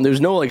to call them. There was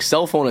no like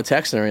cell phone or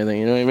text or anything,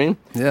 you know what I mean?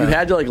 Yeah. You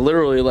had to like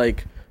literally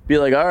like be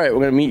like, all right, we're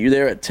going to meet you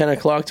there at 10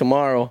 o'clock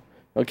tomorrow.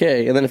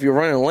 Okay. And then if you're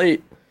running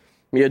late,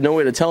 you had no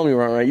way to tell them you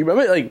were running right. You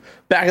remember like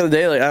back in the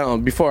day, like I don't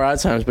know, before our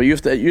times, but you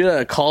had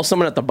to call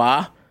someone at the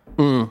bar.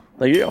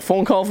 Like, you got a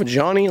phone call for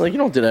Johnny? Like, you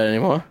don't do that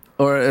anymore.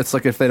 Or it's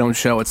like if they don't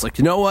show, it's like,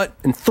 you know what?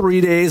 In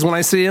 3 days when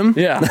I see him,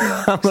 yeah,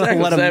 I'm going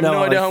to let him I have know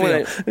no idea how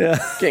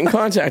I get in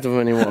contact with him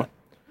anymore.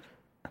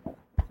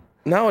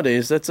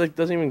 Nowadays, that's like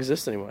doesn't even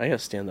exist anymore. I got to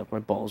stand up. My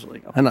balls are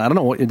like up. I don't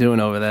know what you're doing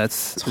over there.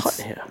 It's hot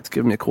here. It's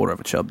giving me a quarter of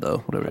a chub, though,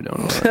 whatever you're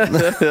doing over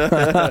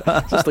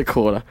there. Just a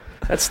quarter.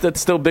 That's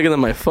still bigger than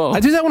my phone.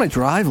 I do that when I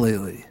drive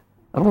lately.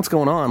 I don't know what's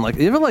going on. Like,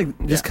 you ever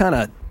like just kind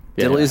of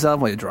diddle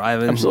yourself while you're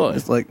driving? Absolutely.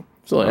 It's like...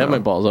 So I have my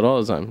balls out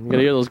all the time. You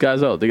gotta hear those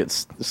guys out. They get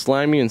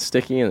slimy and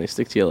sticky, and they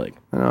stick to your leg.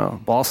 I know,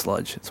 ball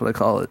sludge. That's what I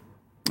call it.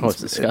 Oh, it's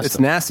disgusting. It's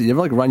nasty. You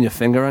ever like run your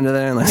finger under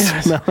there and like?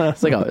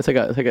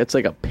 It's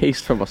like a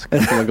paste from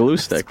a glue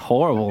stick. It's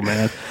horrible,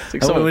 man. It's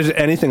like I wouldn't wish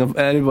anything of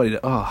anybody.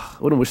 I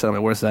wouldn't wish that on my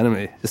worst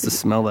enemy. Just to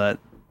smell that.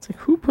 It's like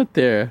who put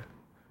the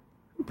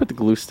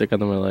glue stick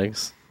under my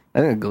legs? I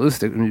think a glue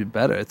stick would be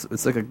better.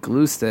 It's like a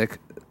glue stick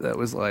that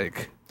was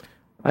like.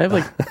 I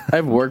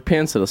have work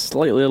pants that are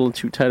slightly a little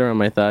too tight around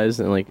my thighs,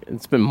 and like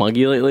it's been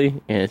muggy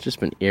lately, and it's just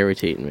been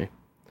irritating me.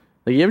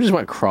 Like you ever just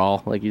want to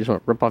crawl, like you just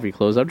want to rip off your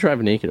clothes? I'd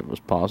drive naked if it was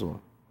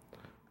possible.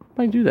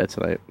 I might do that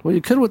tonight. Well,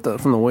 you could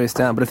from the waist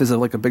down, but if there's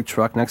like a big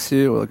truck next to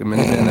you or like a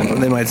minivan,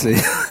 they might see.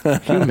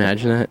 Can you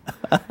imagine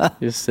that?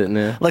 You're just sitting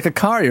there. Like a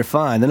car, you're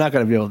fine. They're not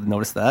going to be able to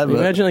notice that. But...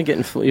 Imagine like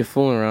you're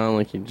fooling around,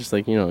 like you're just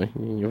like you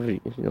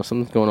know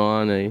something's going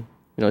on. And,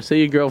 say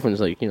your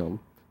girlfriend's like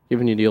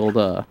giving you the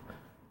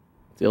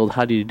old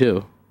how do you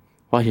do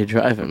while you're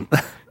driving.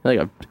 Like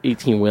a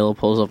 18-wheeler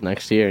pulls up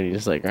next to you, and you're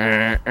just like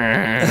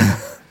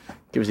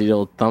gives you the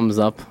old thumbs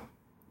up.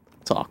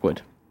 It's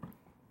awkward.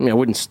 I mean, I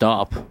wouldn't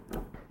stop.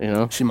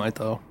 She might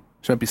though.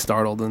 She might be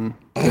startled and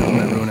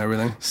might ruin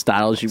everything.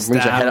 Startled. She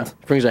brings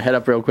her head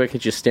up real quick,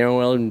 hits your steering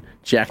wheel, and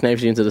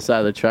jackknifes you into the side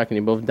of the truck, and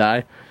you both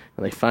die.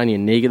 And they find you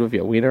naked with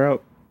your wiener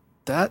out.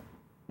 That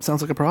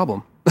sounds like a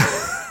problem.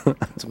 How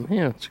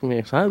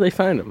did they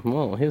find him?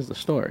 Well, here's the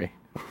story.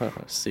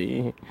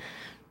 See.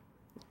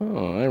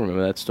 Oh, I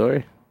remember that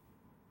story.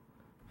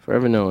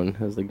 Forever known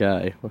as the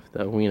guy with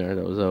the wiener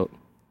that was out.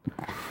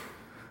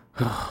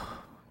 Oh,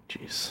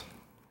 jeez.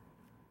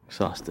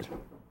 Exhausted.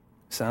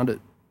 Sounded.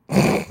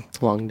 It's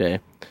a long day.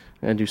 I'm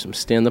going to do some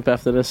stand-up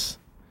after this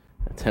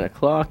at 10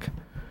 o'clock.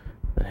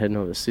 I'm heading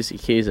over to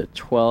Sissy K's at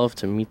 12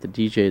 to meet the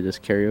DJ at this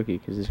karaoke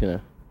because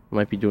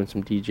might be doing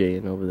some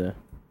DJing over there.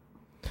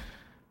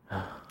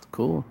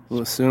 Cool.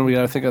 Well, soon we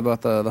got to think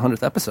about the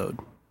 100th episode.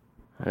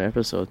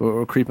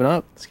 We're creeping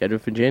up.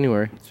 Scheduled for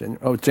January.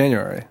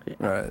 January. Yeah.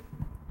 All right.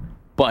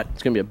 But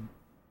it's going to be a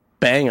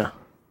banger.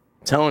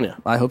 I'm telling you.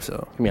 I hope so.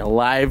 It's going to be a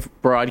live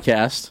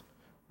broadcast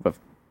with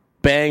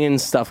banging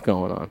stuff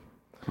going on.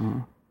 Mm-hmm.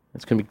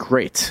 It's going to be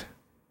great.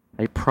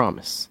 I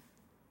promise.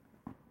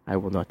 I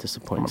will not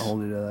disappoint. I'm going to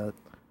hold you to that.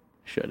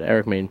 Should.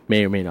 Eric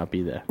may or may not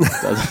be there.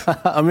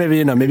 maybe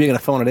you're going to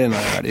phone it in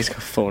already. He's going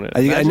to phone it.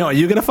 Are you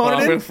going to phone it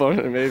in? I'm going to phone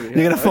it in, maybe. You're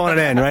going to phone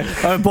it in, right?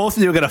 Both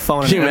of you are going to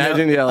phone it in. Can you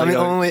imagine? Yeah, I'm the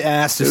only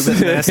ass just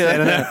sitting there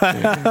standing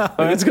there.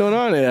 What's going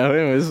on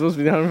here? It's supposed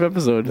to be the 100th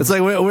episode. It's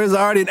like, where's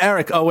Arty and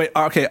Eric? Oh, wait.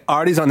 Okay,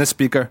 Arty's on this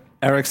speaker.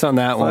 Eric's on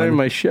that one. In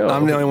my show.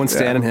 I'm the only one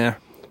standing here.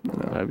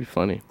 That'd be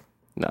funny.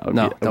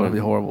 That would be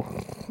horrible.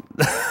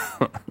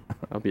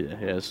 I'll be there.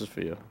 Yeah, this is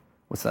for you.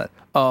 What's that?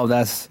 Oh,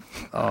 that's...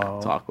 It's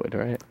awkward,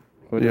 right?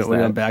 What is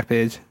that? On back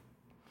page?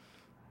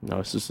 No,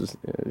 it's just...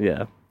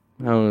 Yeah.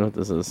 I don't know what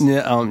this is.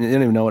 Yeah, you don't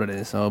even know what it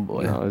is. Oh,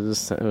 boy. No, it's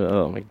just...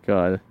 Oh, my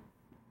God.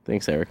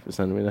 Thanks, Eric, for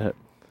sending me that.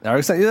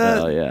 Eric sent you that?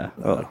 Oh, yeah.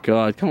 Oh,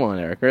 God. Come on,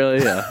 Eric.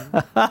 Really? Yeah.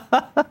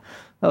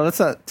 Oh, that's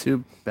not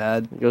too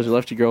bad. He goes, you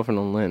left your girlfriend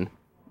on Lynn.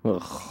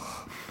 Ugh.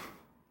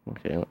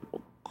 Okay.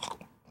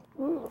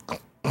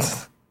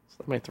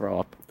 Let me throw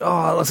up.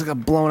 Oh, it looks like a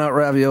blown out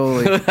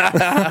ravioli.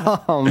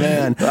 Oh,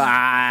 man.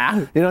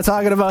 You're not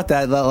talking about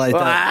that like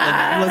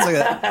that. It looks like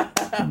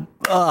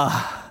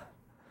a...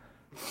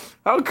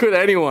 How could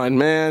anyone,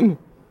 man?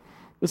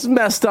 This is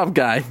messed up,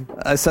 guy.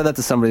 I said that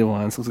to somebody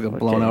once. It looks like a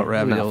blown out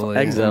ravioli.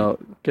 Eggs out.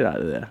 Get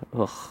out of there.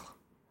 Ugh.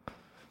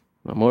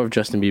 I'm more of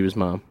Justin Bieber's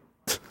mom.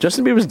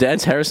 Justin Bieber's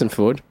dad's Harrison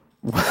Ford.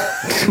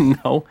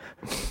 No,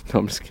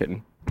 I'm just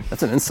kidding.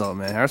 That's an insult,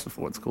 man. Harrison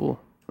Ford's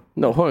cool.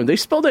 No, hold on. They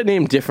spelled that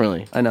name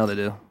differently. I know they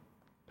do.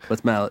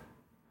 What's Mallet?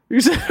 You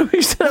said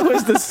it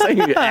was the same,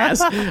 you ass.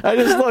 I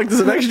just looked.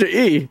 There's an extra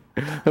E.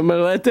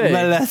 Malete.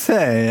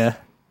 Yeah.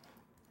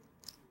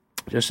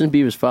 Justin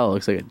Bieber's father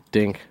looks like a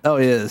dink. Oh,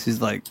 he is.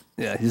 He's like,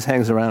 he just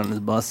hangs around in his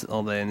bus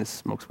all day and just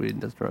smokes weed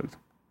and does drugs.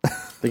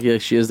 Think he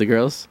she is the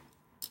girls?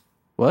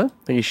 What?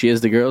 Think she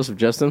is the girls of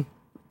Justin?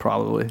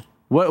 Probably.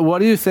 What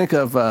do you think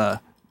of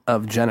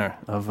Jenner,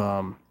 of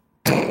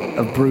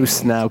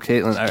Bruce, now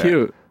Caitlyn? It's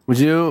cute.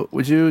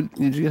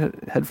 Did you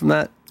get head from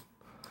that?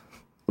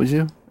 Would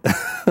you?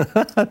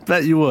 I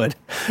bet you would.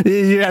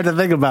 You have to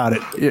think about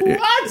it.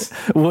 What?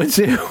 Would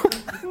you?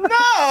 No!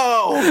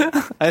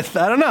 I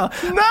don't know.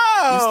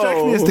 No! You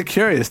strike me as the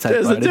curious type.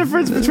 There's a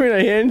difference between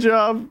a hand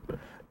job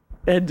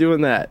and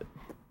doing that.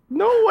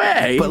 No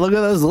way. But look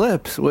at those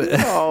lips.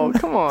 Oh,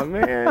 come on,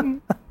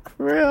 man.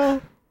 For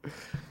real?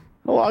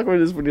 How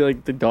awkward is when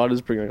the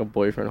daughters bring a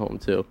boyfriend home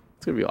too?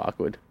 It's gonna be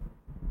awkward.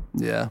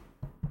 Yeah.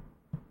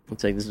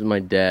 It's like, this is my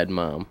dad,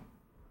 mom.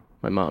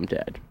 My mom,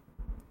 dad.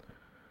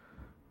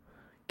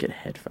 Get a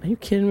head. Are you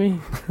kidding me?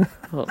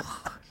 Oh,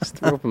 just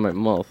threw up in my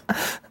mouth.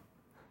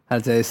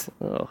 How'd it taste?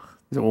 Oh,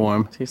 is it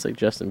warm? Tastes like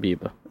Justin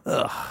Bieber.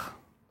 Ugh.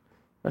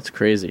 That's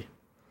crazy.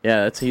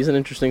 Yeah, he's an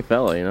interesting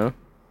fella, you know?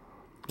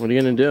 What are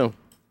you going to do?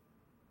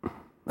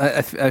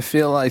 I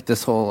feel like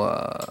this whole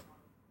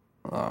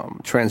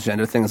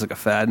transgender thing is like a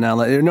fad now.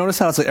 Like, you notice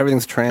how it's like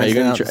everything's trans. Are you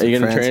going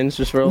to trans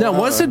just for a while? No,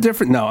 what's the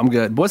difference? No, I'm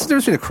good. What's the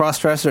difference between a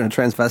cross-dresser and a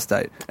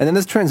transvestite? And then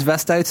there's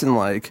transvestites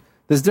and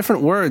there's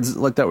different words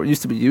like that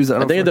used to be used. I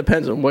think it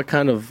depends on what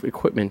kind of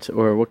equipment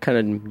or what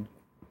kind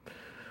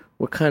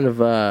of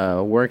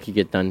work you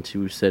get done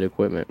to said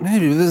equipment.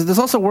 Maybe there's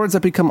also words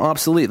that become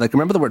obsolete. Like,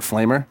 remember the word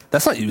flamer?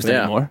 That's not used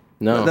anymore.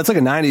 No, that's like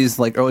a '90s,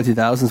 early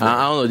 2000s.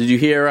 I don't know. Did you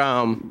hear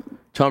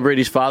Tom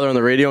Brady's father on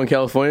the radio in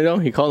California? Though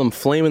he called them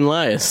flaming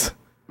liars.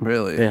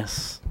 Really?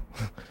 Yes.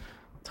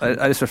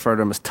 I just refer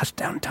to him as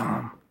Touchdown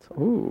Tom.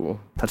 Ooh.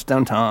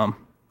 Touchdown Tom.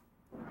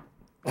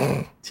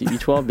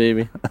 TB12,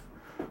 baby.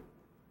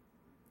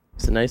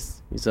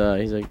 He's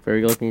a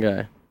very good looking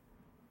guy.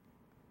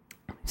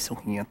 He's so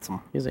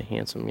handsome. He's a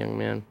handsome young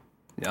man.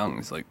 Young,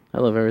 he's like... I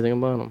love everything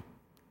about him.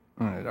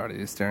 All right, Artie,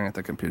 he's staring at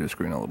the computer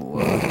screen a little...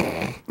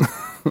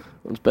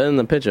 It's better than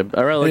the picture.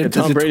 I rather look at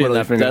Tom Brady than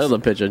that other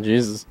picture.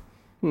 Jesus.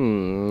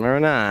 Very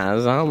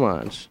nice. How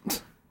much?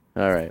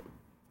 All right.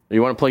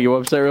 You want to plug your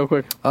website real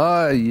quick?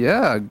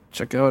 Yeah.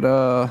 Check out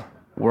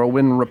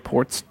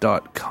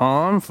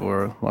whirlwindreports.com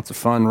for lots of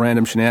fun,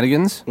 random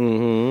shenanigans.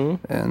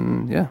 Mm-hmm.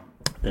 And, yeah.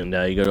 And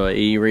you go to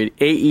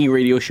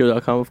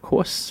aeradioshow.com, of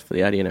course, for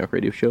the Arty and Eric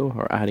Radio Show,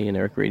 or Arty and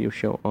Eric Radio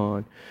Show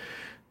on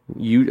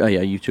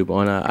YouTube,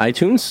 on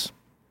iTunes.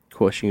 Of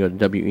course, you can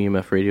go to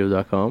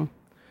WEMFradio.com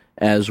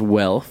as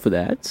well for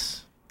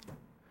that.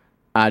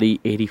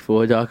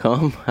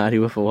 Arty84.com, Arty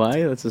with a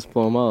Y. Let's just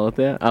pull them all out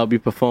there. I'll be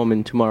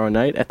performing tomorrow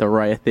night at the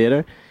Riot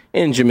Theater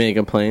in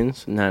Jamaica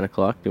Plains, 9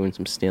 o'clock, doing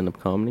some stand-up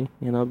comedy.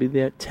 And I'll be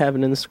there at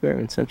Tavern in the Square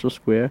in Central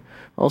Square,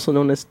 also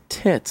known as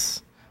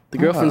Tits. The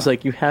girlfriend's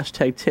like, you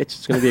hashtag Tits,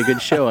 it's going to be a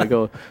good show. I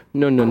go,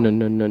 no,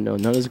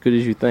 not as good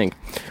as you think.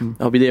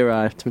 I'll be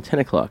there from 10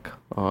 o'clock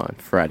on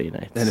Friday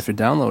night. And if you're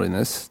downloading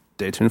this,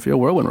 stay tuned for your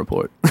Whirlwind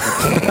Report.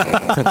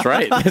 That's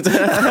right. You're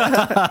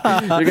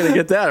going to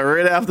get that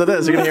right after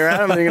this. You're going to hear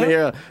Adam, and you're going to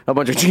hear a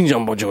bunch of ching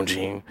jumbo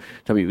ching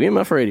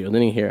WEMF Radio.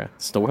 Then you hear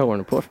it's the Whirlwind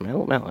Report from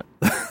Mallet.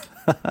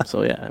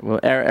 So, yeah. Well,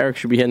 Eric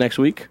should be here next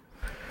week.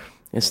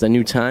 It's the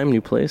new time,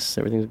 new place.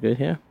 Everything's good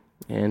here.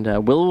 And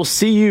we'll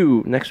see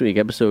you next week,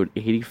 episode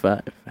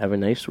 85. Have a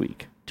nice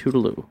week.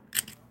 Toodaloo.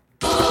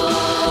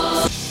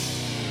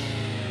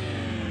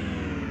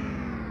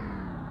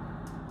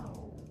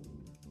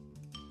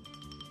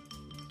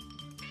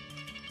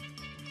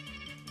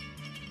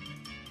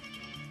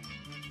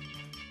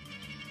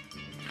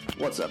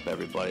 What's up,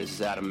 everybody? This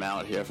is Adam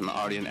Mallet here from the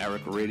Arty and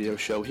Eric Radio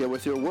Show, here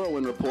with your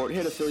Whirlwind Report,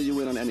 here to fill you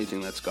in on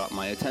anything that's got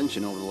my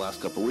attention over the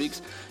last couple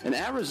weeks. In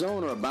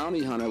Arizona, a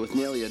bounty hunter with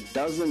nearly a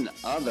dozen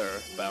other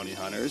bounty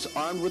hunters,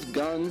 armed with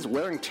guns,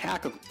 wearing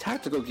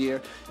tactical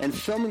gear, and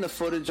filming the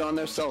footage on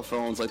their cell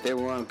phones like they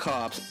were on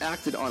cops,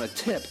 acted on a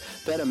tip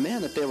that a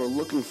man that they were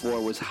looking for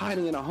was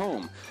hiding in a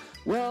home.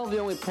 Well, the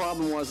only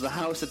problem was the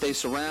house that they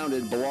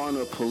surrounded belonged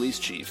to a police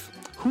chief.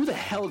 Who the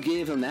hell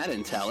gave him that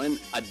intel? And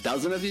a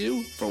dozen of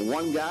you? For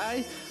one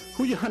guy?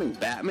 Who are you hunting,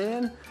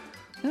 Batman?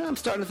 Yeah, I'm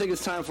starting to think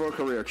it's time for a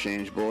career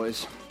change,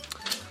 boys.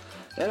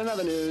 And in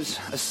other news,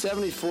 a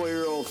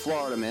 74-year-old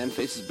Florida man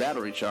faces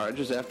battery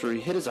charges after he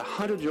hit his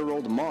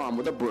 100-year-old mom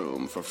with a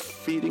broom for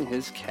feeding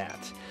his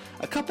cat.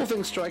 A couple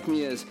things strike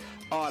me as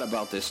odd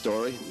about this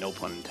story, no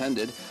pun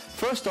intended.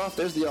 First off,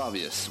 there's the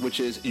obvious,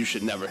 which is you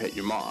should never hit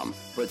your mom.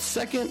 But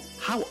second,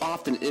 how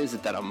often is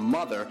it that a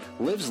mother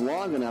lives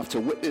long enough to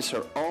witness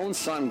her own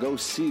son go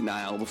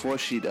senile before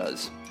she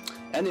does?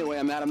 Anyway,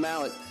 I'm Adam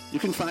Mallet. You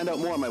can find out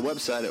more on my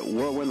website at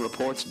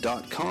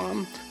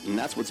whirlwindreports.com, and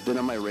that's what's been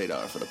on my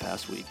radar for the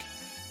past week.